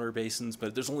groundwater basins,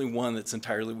 but there's only one that's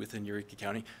entirely within Eureka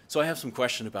County. So I have some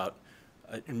question about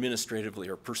administratively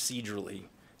or procedurally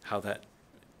how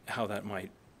that might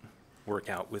work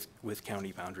out with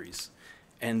county boundaries.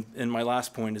 And my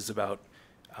last point is about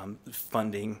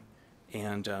funding.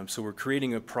 And so we're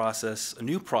creating a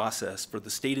new process for the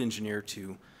state engineer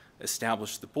to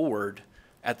establish the board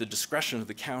at the discretion of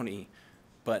the county,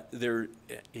 but there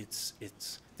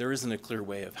isn't a clear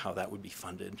way of how that would be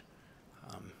funded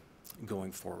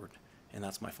going forward. And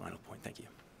that's my final point. Thank you.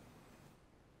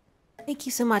 Thank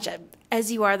you so much.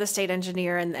 As you are the state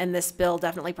engineer, and this bill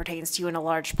definitely pertains to you in a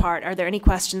large part, are there any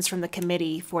questions from the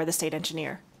committee for the state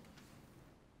engineer?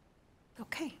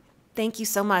 Okay, thank you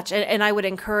so much. And I would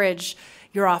encourage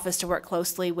your office to work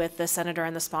closely with the senator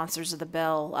and the sponsors of the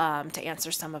bill to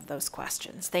answer some of those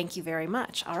questions. Thank you very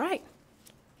much. All right.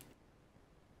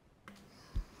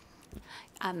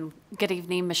 Good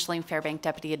evening, Micheline Fairbank,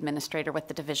 Deputy Administrator with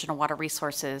the Division of Water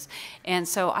Resources. And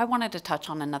so I wanted to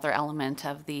touch on another element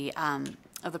of the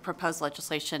proposed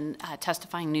legislation,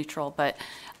 testifying neutral, but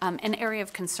an area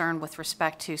of concern with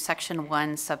respect to Section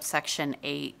 1, subsection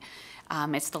 8.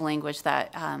 It's the language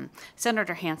that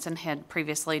Senator Hansen had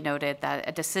previously noted, that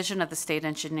a decision of the state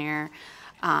engineer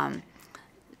that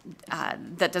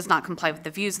does not comply with the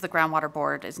views of the Groundwater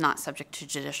Board is not subject to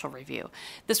judicial review.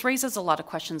 This raises a lot of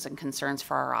questions and concerns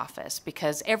for our office,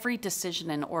 because every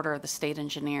decision and order of the state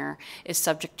engineer is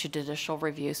subject to judicial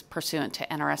reviews pursuant to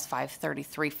NRS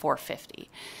 533-450.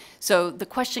 So the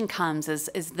question comes,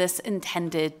 is this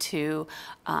intended to,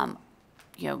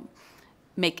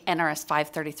 make NRS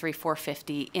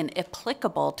 533-450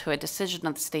 inapplicable to a decision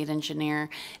of the state engineer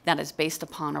that is based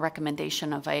upon a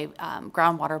recommendation of a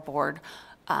Groundwater Board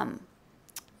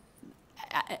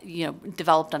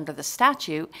developed under the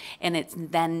statute, and it's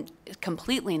then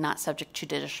completely not subject to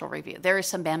judicial review. There is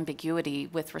some ambiguity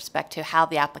with respect to how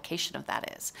the application of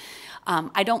that is.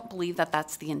 I don't believe that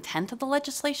that's the intent of the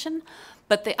legislation,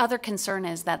 but the other concern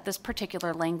is that this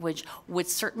particular language would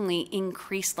certainly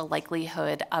increase the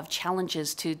likelihood of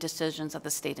challenges to decisions of the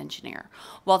state engineer.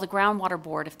 While the Groundwater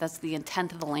Board, if that's the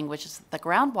intent of the language, is that the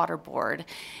Groundwater Board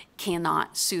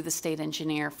cannot sue the state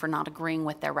engineer for not agreeing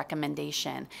with their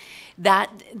recommendation.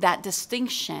 That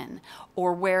distinction,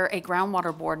 or where a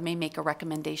Groundwater Board may make a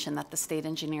recommendation that the state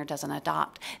engineer doesn't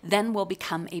adopt, then will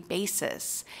become a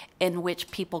basis in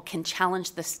which people can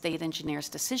challenge the state engineer's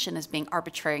decision as being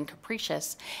arbitrary and capricious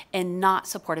and not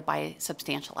supported by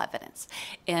substantial evidence.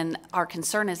 And our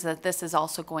concern is that this is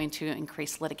also going to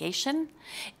increase litigation,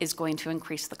 is going to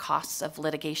increase the costs of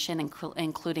litigation,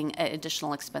 including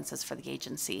additional expenses for the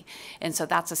agency. And so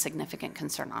that's a significant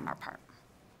concern on our part.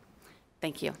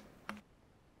 Thank you.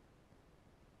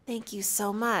 Thank you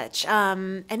so much.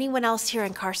 Anyone else here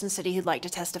in Carson City who'd like to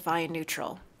testify in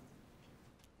neutral?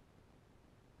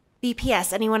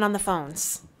 BPS, anyone on the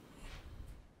phones?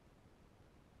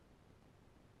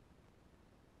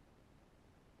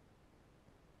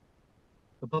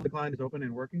 The public line is open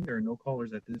and working. There are no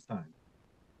callers at this time.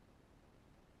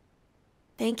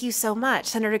 Thank you so much.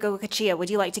 Senator Gokachia, would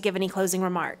you like to give any closing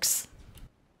remarks?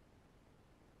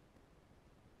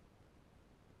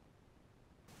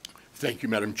 Thank you,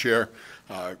 Madam Chair.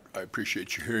 I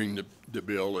appreciate you hearing the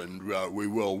bill, and we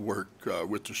will work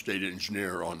with the state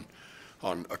engineer on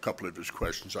a couple of his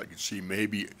questions. I could see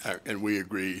maybe, and we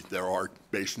agree, there are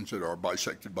basins that are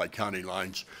bisected by county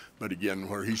lines, but again,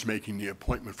 where he's making the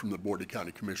appointment from the Board of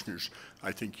County Commissioners,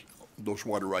 I think those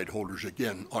water right holders,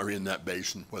 again, are in that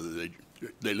basin, whether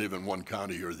they live in one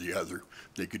county or the other.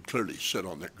 They could clearly sit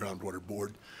on that groundwater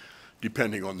board,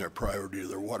 depending on their priority of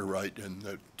their water right, and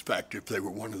the fact if they were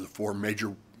one of the 4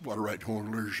 major water right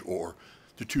holders, or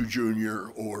the 2 junior,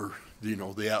 or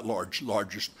the at-large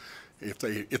largest. If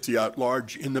the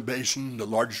at-large in the basin, the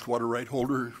largest water right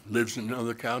holder, lives in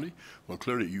another county, well,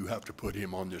 clearly you have to put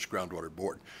him on this groundwater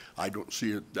board. I don't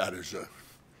see that as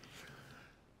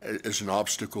an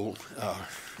obstacle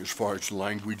as far as the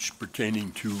language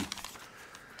pertaining to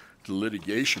the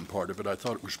litigation part of it. I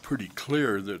thought it was pretty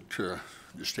clear that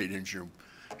the state engineer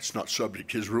is not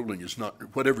subject, his ruling is not,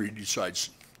 whatever he decides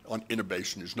in a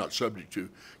basin is not subject to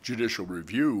judicial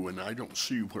review, and I don't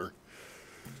see where,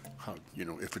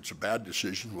 if it's a bad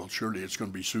decision, well, surely it's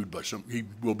going to be sued by he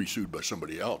will be sued by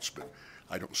somebody else, but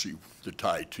I don't see the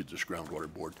tie to this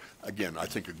groundwater board. Again, I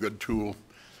think a good tool.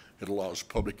 It allows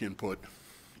public input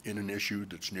in an issue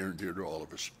that's near and dear to all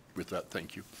of us. With that,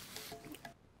 thank you.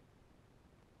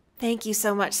 Thank you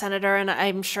so much, Senator, and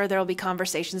I'm sure there will be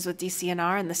conversations with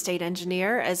DCNR and the state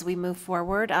engineer as we move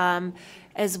forward,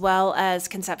 as well as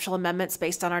conceptual amendments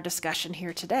based on our discussion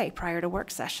here today prior to work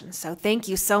session. So thank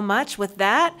you so much. With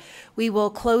that, we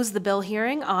will close the bill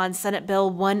hearing on Senate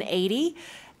Bill 180,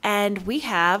 and we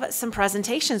have some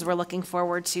presentations we're looking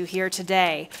forward to here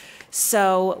today.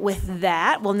 So with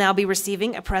that, we'll now be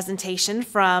receiving a presentation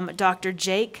from Dr.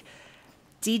 Jake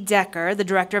D. Decker, the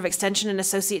Director of Extension and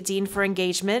Associate Dean for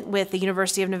Engagement with the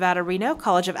University of Nevada, Reno,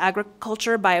 College of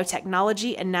Agriculture,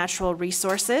 Biotechnology, and Natural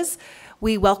Resources.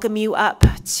 We welcome you up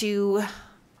to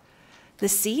the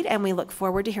seat, and we look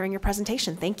forward to hearing your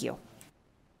presentation. Thank you.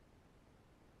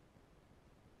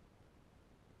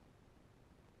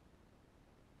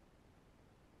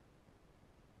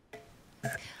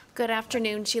 Good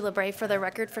afternoon, Sheila Bray for the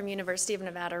record from University of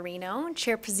Nevada, Reno.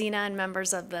 Chair Pazina and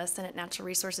members of the Senate Natural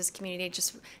Resources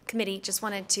Committee just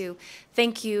wanted to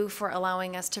thank you for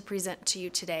allowing us to present to you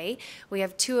today. We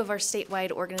have two of our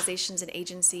statewide organizations and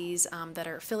agencies that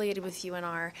are affiliated with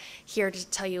UNR here to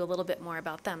tell you a little bit more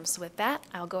about them. So with that,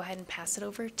 I'll go ahead and pass it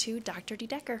over to Dr.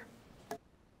 DeDecker.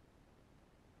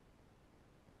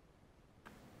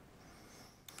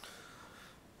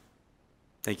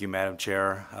 Thank you, Madam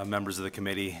Chair, members of the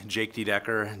committee. Jake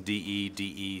DeDecker,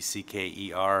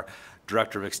 D-E-D-E-C-K-E-R,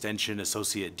 Director of Extension,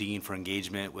 Associate Dean for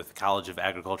Engagement with College of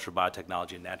Agriculture,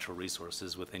 Biotechnology, and Natural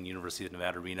Resources within University of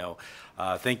Nevada, Reno.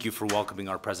 Thank you for welcoming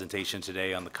our presentation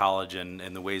today on the college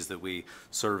and the ways that we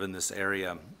serve in this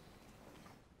area.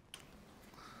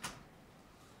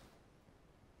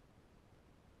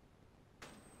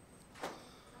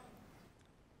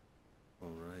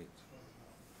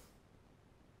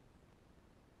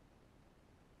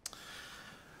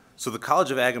 So the College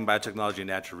of Ag and Biotechnology and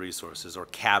Natural Resources, or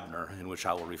CABNR, in which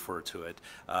I will refer to it,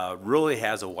 really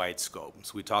has a wide scope.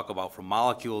 So we talk about from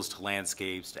molecules to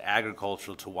landscapes to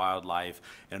agricultural to wildlife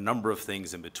and a number of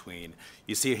things in between.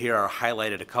 You see here are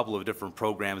highlighted a couple of different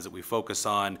programs that we focus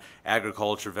on: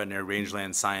 agriculture, veterinary,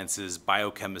 rangeland sciences,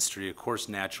 biochemistry, of course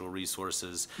natural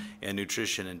resources, and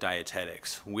nutrition and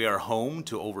dietetics. We are home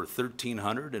to over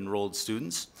 1,300 enrolled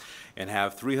students and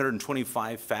have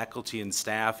 325 faculty and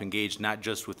staff engaged not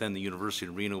just within the University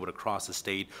of Reno, but across the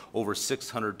state, over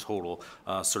 600 total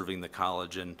serving the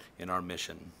college and in our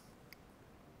mission.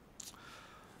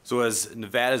 So as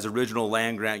Nevada's original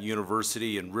land-grant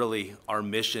university, and really our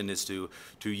mission is to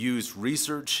use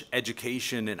research,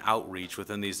 education, and outreach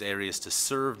within these areas to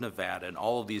serve Nevada and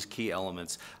all of these key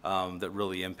elements that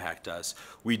really impact us.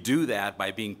 We do that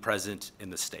by being present in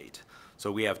the state.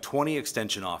 So we have 20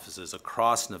 extension offices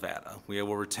across Nevada. We have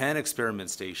over 10 experiment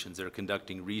stations that are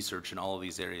conducting research in all of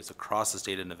these areas across the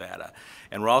state of Nevada.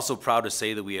 And we're also proud to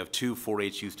say that we have 2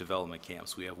 4-H youth development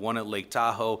camps. We have one at Lake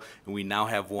Tahoe, and we now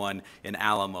have one in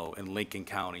Alamo in Lincoln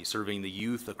County, serving the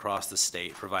youth across the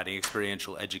state, providing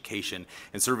experiential education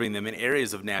and serving them in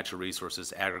areas of natural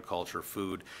resources, agriculture,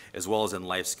 food, as well as in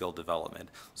life skill development.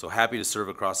 So happy to serve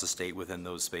across the state within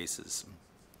those spaces.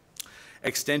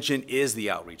 Extension is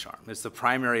the outreach arm. It's the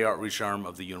primary outreach arm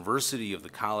of the university, of the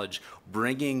college,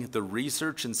 bringing the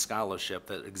research and scholarship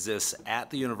that exists at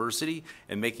the university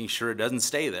and making sure it doesn't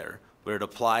stay there, but it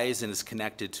applies and is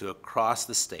connected to across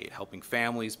the state, helping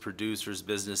families, producers,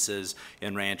 businesses,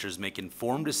 and ranchers make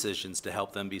informed decisions to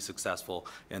help them be successful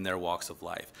in their walks of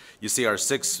life. You see our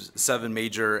 7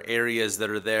 major areas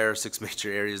that are there, 6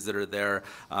 major areas that are there,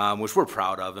 which we're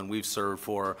proud of and we've served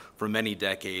for many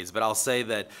decades. But I'll say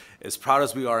that as proud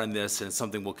as we are in this, and it's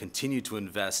something we'll continue to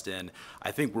invest in,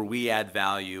 I think where we add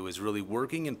value is really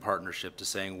working in partnership to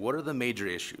saying, what are the major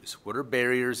issues? What are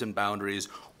barriers and boundaries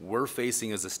we're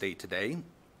facing as a state today?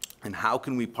 And how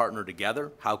can we partner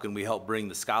together? How can we help bring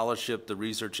the scholarship, the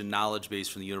research and knowledge base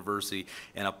from the university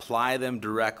and apply them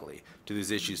directly to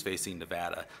these issues facing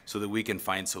Nevada so that we can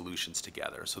find solutions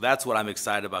together? So that's what I'm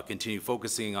excited about, continue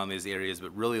focusing on these areas,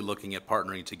 but really looking at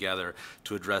partnering together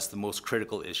to address the most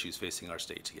critical issues facing our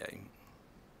state today.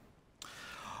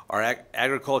 Our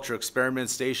agriculture experiment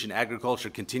station, agriculture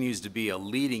continues to be a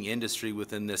leading industry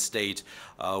within this state.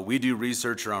 We do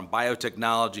research around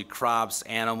biotechnology, crops,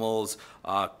 animals,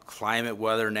 climate,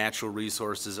 weather, natural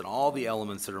resources, and all the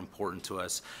elements that are important to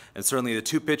us. And certainly the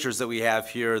 2 pictures that we have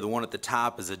here, the one at the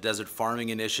top is a desert farming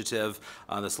initiative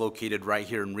that's located right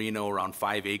here in Reno, around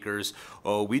 5 acres.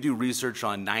 We do research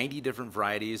on 90 different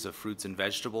varieties of fruits and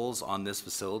vegetables on this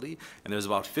facility, and there's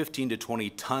about 15 to 20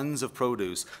 tons of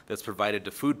produce that's provided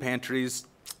to food pantries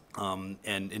and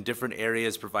in different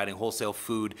areas, providing wholesale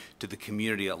food to the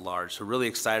community at large. So really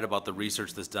excited about the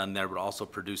research that's done there, but also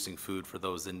producing food for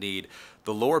those in need.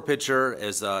 The lower picture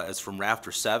is from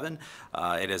Rafter 7.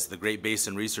 It is the Great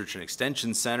Basin Research and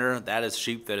Extension Center. That is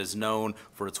sheep that is known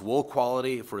for its wool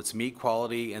quality, for its meat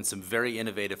quality, and some very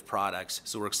innovative products.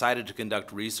 So we're excited to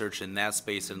conduct research in that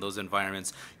space and those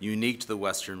environments unique to the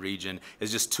Western region.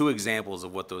 It's just 2 examples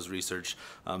of what those research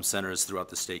centers throughout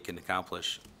the state can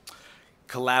accomplish.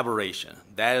 Collaboration,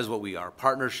 that is what we are.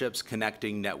 Partnerships,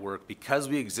 connecting, network. Because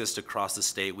we exist across the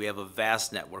state, we have a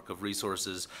vast network of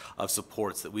resources, of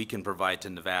supports that we can provide to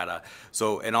Nevada.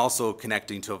 So, and also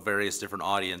connecting to various different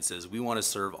audiences. We want to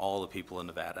serve all the people in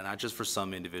Nevada, not just for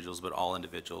some individuals, but all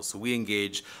individuals. So we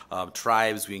engage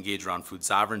tribes, we engage around food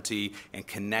sovereignty, and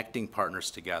connecting partners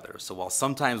together. So while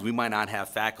sometimes we might not have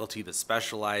faculty that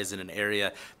specialize in an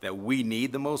area that we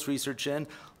need the most research in,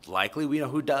 likely we know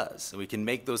who does, and we can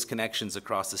make those connections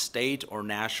across the state or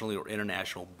nationally or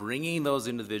international, bringing those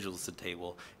individuals to the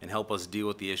table and help us deal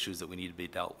with the issues that we need to be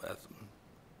dealt with.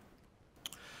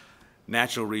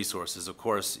 Natural resources, of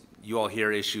course, you all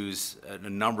hear issues at a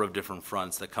number of different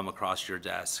fronts that come across your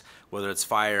desk, whether it's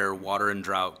fire, water and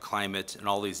drought, climate, and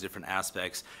all these different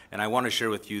aspects. And I want to share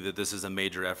with you that this is a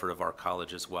major effort of our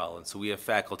college as well. And so we have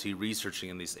faculty researching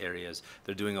in these areas.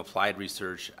 They're doing applied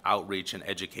research, outreach, and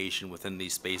education within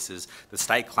these spaces. The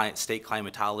state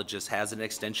climatologist has an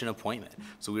extension appointment.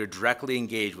 So we are directly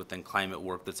engaged within climate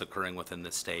work that's occurring within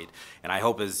the state. And I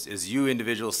hope as you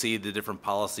individuals see the different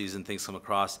policies and things come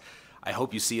across, I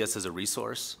hope you see us as a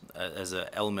resource, as an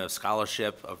element of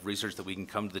scholarship, of research that we can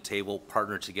come to the table,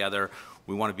 partner together.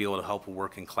 We want to be able to help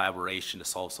work in collaboration to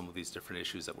solve some of these different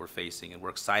issues that we're facing, and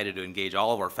we're excited to engage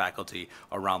all of our faculty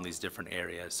around these different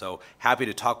areas. So happy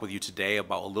to talk with you today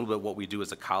about a little bit what we do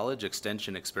as a college,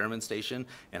 extension, experiment station,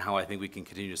 and how I think we can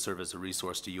continue to serve as a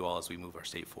resource to you all as we move our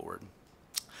state forward.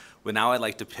 But now I'd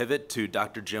like to pivot to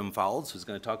Dr. Jim Fowles, who's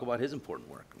going to talk about his important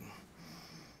work.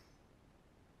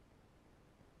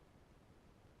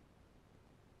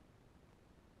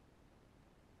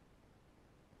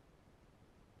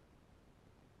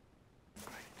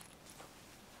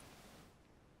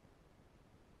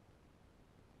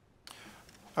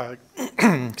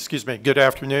 Excuse me. Good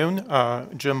afternoon.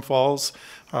 Jim Falls,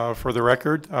 for the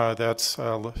record. That's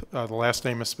the last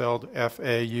name is spelled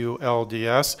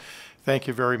F-A-U-L-D-S. Thank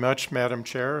you very much, Madam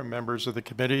Chair and members of the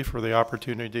committee, for the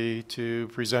opportunity to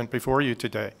present before you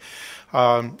today.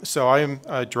 So I am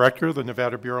Director of the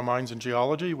Nevada Bureau of Mines and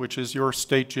Geology, which is your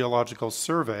state geological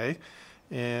survey.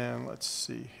 And let's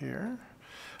see here.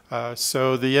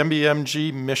 So the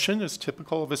NBMG mission is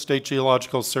typical of a state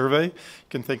geological survey. You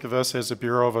can think of us as a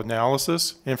Bureau of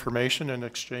Analysis, Information, and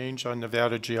Exchange on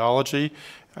Nevada geology,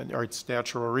 or its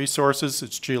natural resources,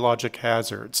 its geologic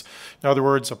hazards. In other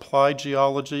words, applied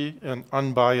geology and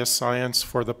unbiased science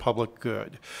for the public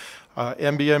good.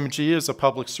 NBMG is a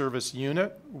public service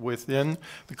unit within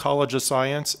the College of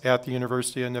Science at the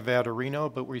University of Nevada, Reno,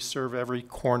 but we serve every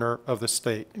corner of the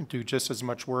state and do just as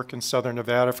much work in southern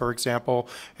Nevada, for example,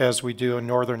 as we do in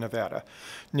northern Nevada.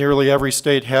 Nearly every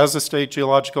state has a state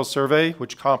geological survey,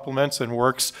 which complements and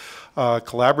works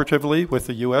collaboratively with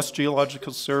the U.S.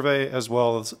 Geological Survey as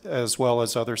well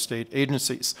as other state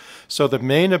agencies. So the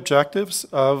main objectives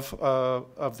of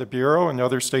the Bureau and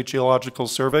other state geological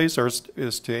surveys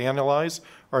is to analyze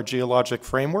our geologic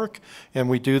framework, and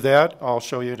we do that. I'll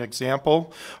show you an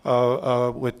example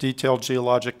with detailed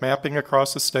geologic mapping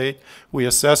across the state. We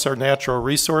assess our natural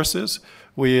resources.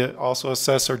 We also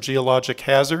assess our geologic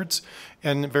hazards.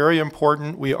 And very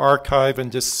important, we archive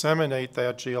and disseminate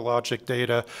that geologic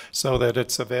data so that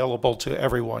it's available to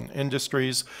everyone,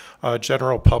 industries,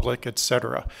 general public, et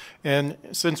cetera. And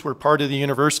since we're part of the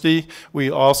university, we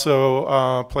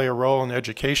also play a role in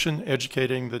education,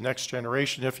 educating the next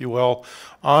generation, if you will,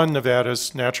 on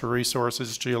Nevada's natural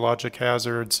resources, geologic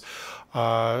hazards,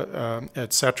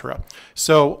 et cetera.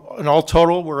 So in all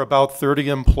total, we're about 30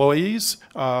 employees,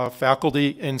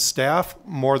 faculty and staff.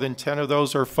 More than 10 of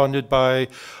those are funded by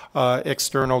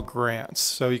external grants.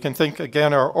 So you can think,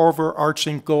 again, our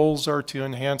overarching goals are to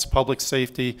enhance public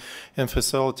safety and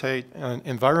facilitate an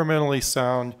environmentally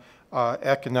sound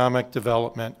economic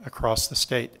development across the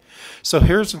state. So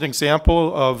here's an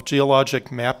example of geologic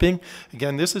mapping.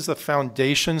 Again, this is a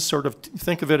foundation, sort of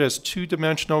think of it as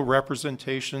two-dimensional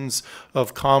representations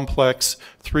of complex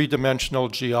three-dimensional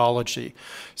geology.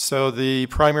 So the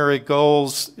primary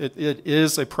goals, it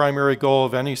is a primary goal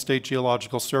of any state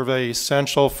geological survey,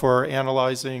 essential for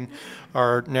analyzing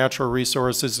our natural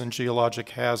resources and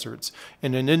geologic hazards.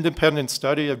 In an independent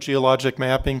study of geologic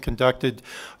mapping conducted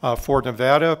for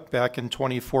Nevada back in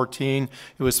 2014,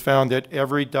 it was found that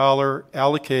every dollar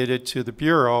allocated to the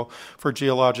Bureau for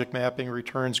geologic mapping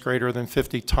returns greater than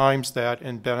 50 times that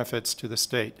in benefits to the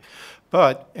state.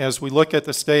 But as we look at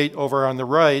the state over on the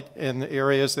right in the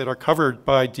areas that are covered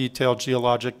by detailed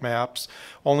geologic maps,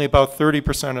 only about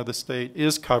 30% of the state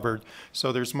is covered,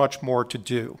 so there's much more to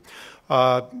do.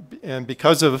 And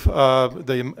because of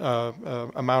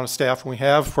the amount of staff we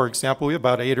have, for example, we have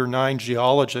about 8 or 9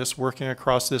 geologists working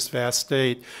across this vast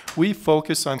state. We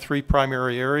focus on 3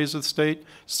 primary areas of the state: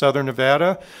 southern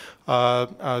Nevada,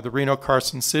 the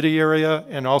Reno-Carson City area,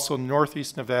 and also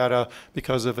northeast Nevada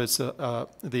because of its,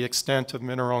 the extent of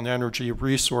mineral and energy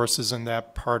resources in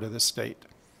that part of the state.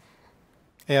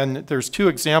 And there's two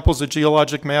examples of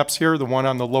geologic maps here. The one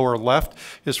on the lower left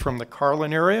is from the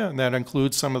Carlin area, and that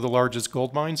includes some of the largest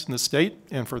gold mines in the state,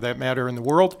 and for that matter in the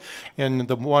world. And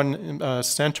the one in the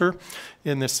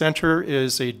center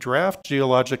is a draft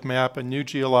geologic map, a new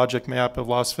geologic map of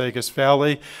Las Vegas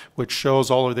Valley, which shows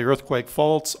all of the earthquake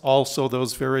faults. Also,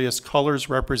 those various colors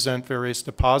represent various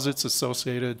deposits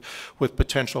associated with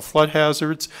potential flood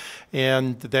hazards.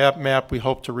 And that map we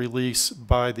hope to release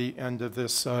by the end of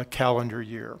this calendar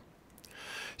year.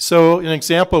 So an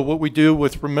example of what we do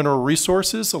with mineral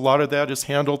resources, a lot of that is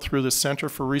handled through the Center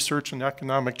for Research and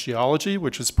Economic Geology,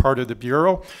 which is part of the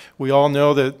Bureau. We all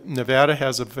know that Nevada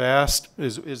has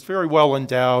is very well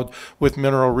endowed with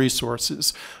mineral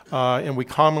resources. And we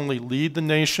commonly lead the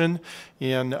nation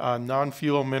in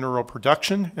non-fuel mineral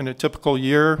production. In a typical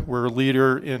year, we're a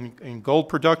leader in gold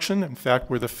production. In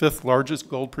fact, we're the 5th largest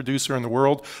gold producer in the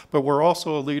world, but we're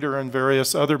also a leader in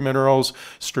various other minerals,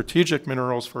 strategic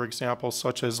minerals, for example,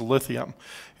 such as lithium,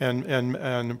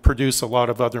 and produce a lot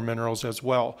of other minerals as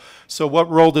well. So what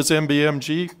role does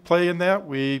NBMG play in that?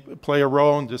 We play a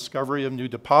role in discovery of new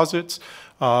deposits,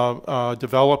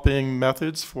 developing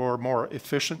methods for more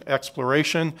efficient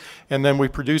exploration, and then we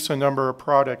produce a number of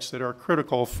products that are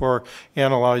critical for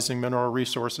analyzing mineral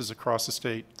resources across the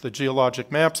state. The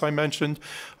geologic maps I mentioned,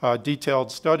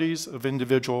 detailed studies of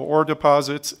individual ore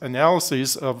deposits,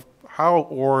 analyses of how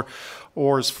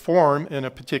ores form in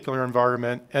a particular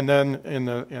environment, and then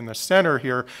in the center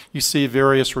here you see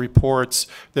various reports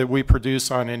that we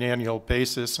produce on an annual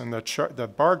basis, and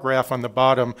the bar graph on the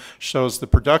bottom shows the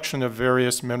production of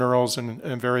various minerals and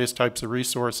various types of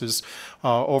resources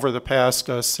over the past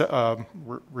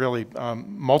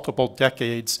multiple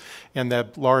decades, and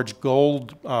that large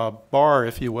gold bar,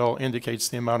 if you will, indicates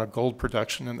the amount of gold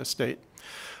production in the state.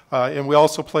 And we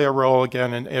also play a role,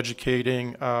 again, in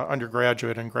educating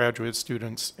undergraduate and graduate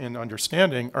students in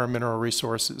understanding our mineral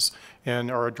resources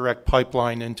and are a direct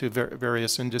pipeline into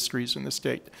various industries in the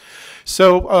state.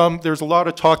 So there's a lot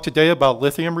of talk today about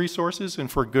lithium resources, and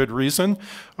for good reason.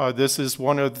 This is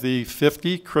one of the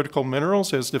 50 critical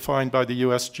minerals as defined by the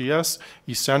USGS,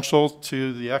 essential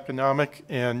to the economic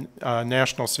and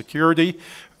national security.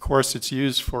 Of course, it's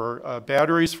used for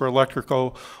batteries for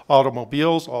electrical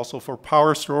automobiles, also for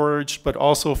power storage, but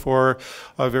also for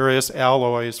various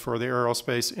alloys for the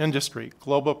aerospace industry.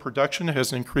 Global production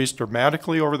has increased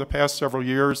dramatically over the past several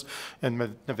years,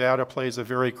 and Nevada plays a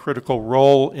very critical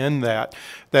role in that.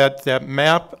 That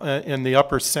map in the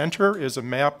upper center is a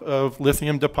map of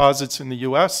lithium deposits in the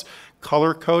U.S.,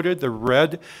 color-coded. The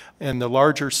red and the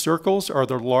larger circles are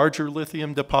the larger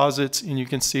lithium deposits, and you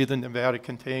can see that Nevada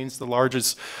contains the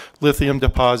largest lithium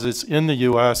deposits in the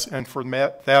U.S., and for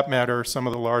that matter, some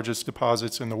of the largest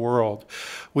deposits in the world.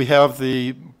 We have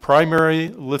the primary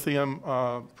lithium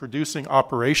producing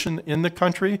operation in the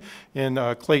country in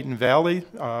Clayton Valley,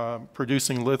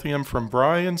 producing lithium from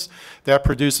brines. That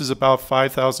produces about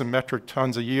 5,000 metric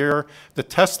tons a year. The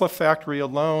Tesla factory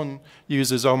alone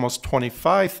uses almost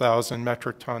 25,000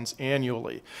 metric tons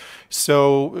annually.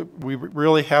 So we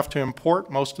really have to import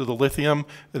most of the lithium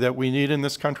that we need in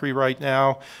this country right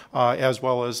now, as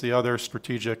well as the other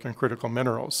strategic and critical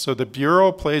minerals. So the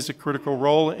Bureau plays a critical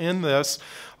role in this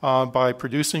by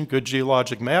producing good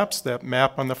geologic maps. That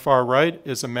map on the far right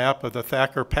is a map of the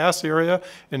Thacker Pass area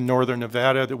in northern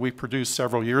Nevada that we produced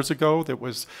several years ago that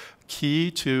was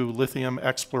key to lithium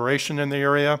exploration in the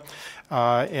area.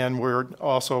 And we're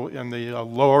also in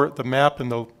the map in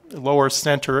the lower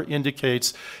center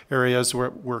indicates areas where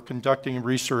we're conducting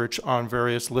research on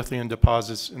various lithium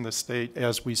deposits in the state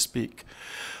as we speak.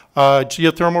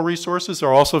 Geothermal resources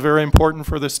are also very important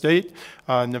for the state.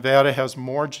 Nevada has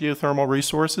more geothermal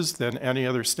resources than any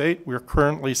other state. We're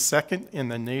currently second in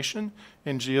the nation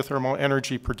in geothermal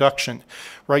energy production.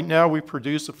 Right now, we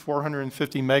produce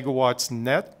 450 megawatts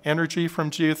net energy from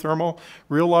geothermal.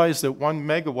 Realize that 1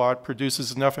 megawatt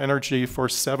produces enough energy for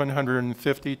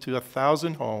 750 to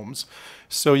 1,000 homes.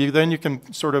 So then you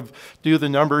can sort of do the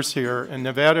numbers here, and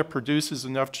Nevada produces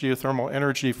enough geothermal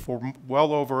energy for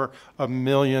well over 1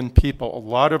 million people. A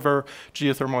lot of our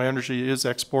geothermal energy is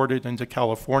exported into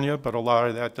California, but a lot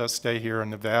of that does stay here in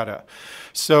Nevada.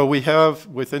 So we have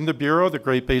within the Bureau the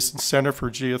Great Basin Center for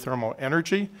Geothermal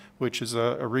Energy, which is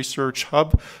a research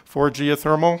hub for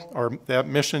geothermal. That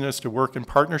mission is to work in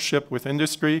partnership with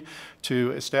industry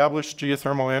to establish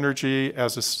geothermal energy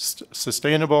as a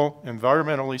sustainable,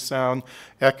 environmentally sound,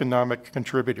 economic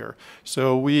contributor.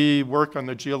 So we work on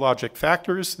the geologic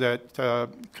factors that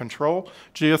control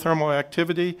geothermal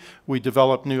activity. We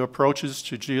develop new approaches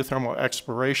to geothermal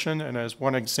exploration, and as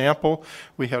one example,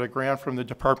 we had a grant from the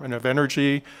Department of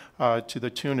Energy to the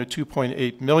tune of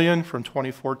 $2.8 million from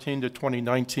 2014 to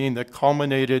 2019 that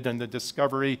culminated in the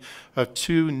discovery of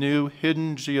 2 new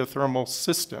hidden geothermal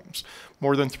systems.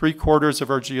 More than 3/4 of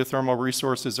our geothermal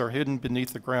resources are hidden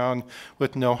beneath the ground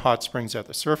with no hot springs at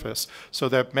the surface. So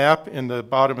that map in the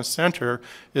bottom center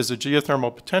is a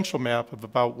geothermal potential map of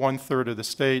about 1/3 of the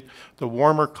state. The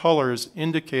warmer colors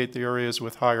indicate the areas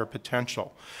with higher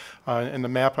potential. And the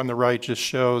map on the right just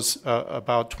shows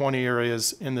about 20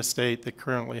 areas in the state that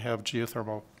currently have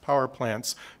geothermal power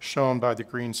plants, shown by the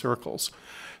green circles.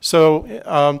 So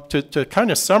to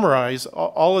kind of summarize,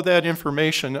 all of that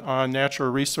information on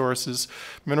natural resources,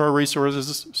 mineral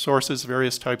resources,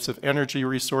 various types of energy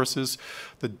resources,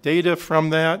 the data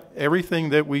from that, everything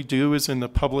that we do is in the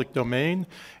public domain.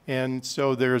 And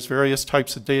so there's various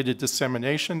types of data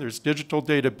dissemination. There's digital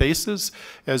databases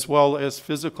as well as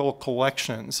physical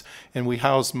collections. And we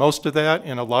house most of that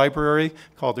in a library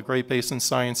called the Great Basin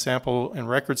Science Sample and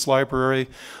Records Library.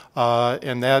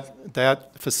 And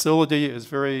that facility is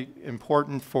very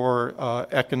important for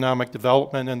economic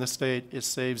development in the state. It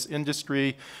saves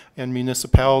industry and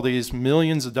municipalities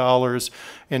millions of dollars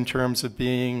in terms of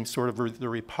being sort of the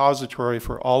repository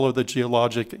for all of the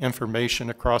geologic information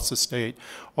across the state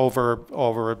over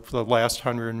the last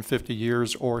 150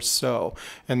 years or so.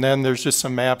 And then there's just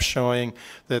some maps showing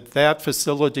that that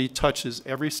facility touches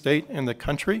every state in the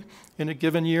country in a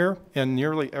given year, and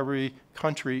nearly every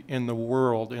country in the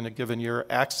world in a given year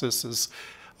accesses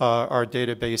our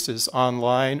databases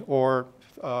online or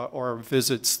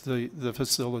visits the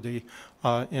facility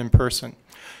in person.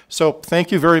 So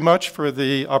thank you very much for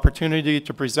the opportunity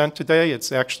to present today.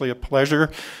 It's actually a pleasure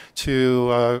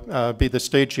to be the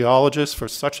state geologist for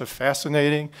such a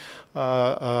fascinating,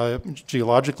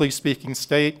 geologically speaking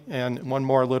state. And one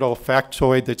more little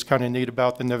factoid that's kind of neat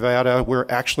about the Nevada, we're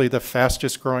actually the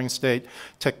fastest growing state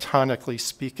tectonically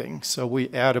speaking. So we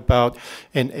add about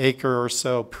an acre or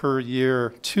so per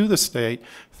year to the state,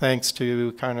 thanks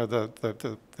to kind of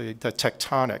the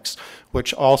tectonics,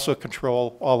 which also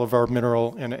control all of our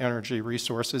mineral and energy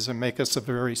resources and make us a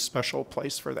very special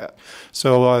place for that.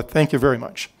 So thank you very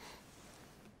much.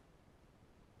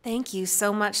 Thank you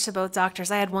so much to both doctors.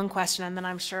 I had one question, and then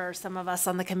I'm sure some of us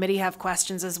on the committee have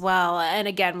questions as well. And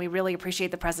again, we really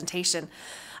appreciate the presentation.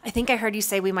 I think I heard you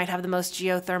say we might have the most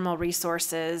geothermal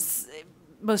resources,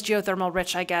 most geothermal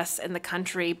rich, I guess, in the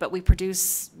country, but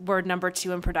we're number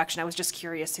 2 in production. I was just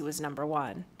curious who was number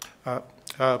 1.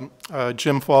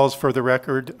 Jim Falls, for the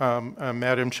record,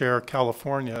 Madam Chair,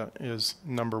 California is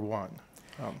number 1.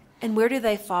 And where do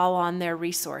they fall on their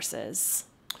resources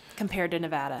compared to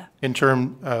Nevada?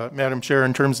 Madam Chair,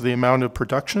 in terms of the amount of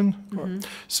production? Mm-hmm.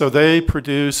 So they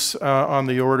produce on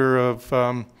the order of,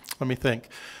 let me think,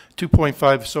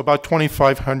 2.5, so about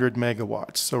 2,500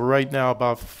 megawatts. So right now,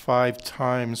 about 5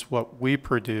 times what we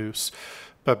produce.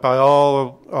 But by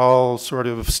all sort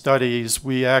of studies,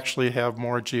 we actually have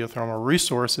more geothermal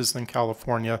resources than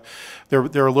California. They're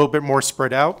a little bit more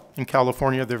spread out. In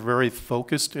California, they're very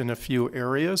focused in a few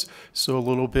areas, so a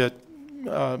little bit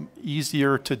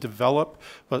easier to develop.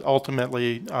 But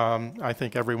ultimately, I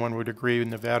think everyone would agree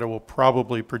Nevada will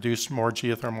probably produce more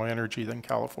geothermal energy than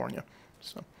California.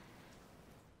 So.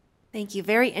 Thank you.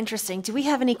 Very interesting. Do we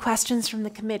have any questions from the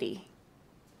committee?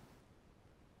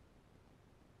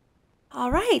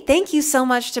 All right. Thank you so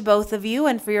much to both of you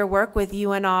and for your work with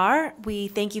UNR. We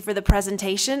thank you for the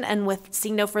presentation, and with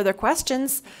seeing no further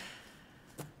questions,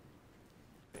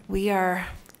 we are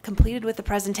completed with the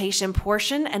presentation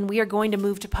portion, and we are going to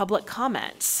move to public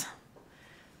comments.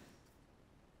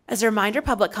 As a reminder,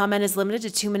 public comment is limited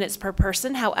to 2 minutes per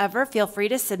person. However, feel free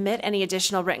to submit any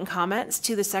additional written comments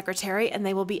to the secretary, and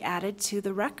they will be added to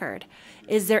the record.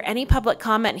 Is there any public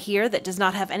comment here that does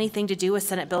not have anything to do with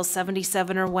Senate Bill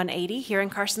 77 or 180 here in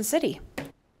Carson City?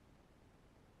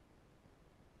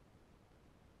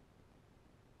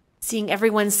 Seeing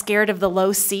everyone scared of the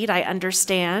low seat, I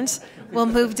understand. We'll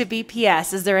move to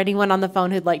BPS. Is there anyone on the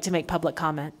phone who'd like to make public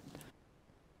comment?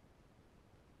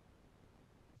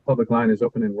 Public line is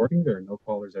open and working. There are no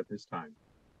callers at this time.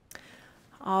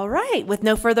 All right. With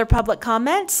no further public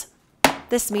comments,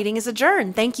 this meeting is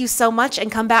adjourned. Thank you so much,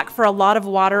 and come back for a lot of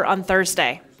water on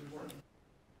Thursday.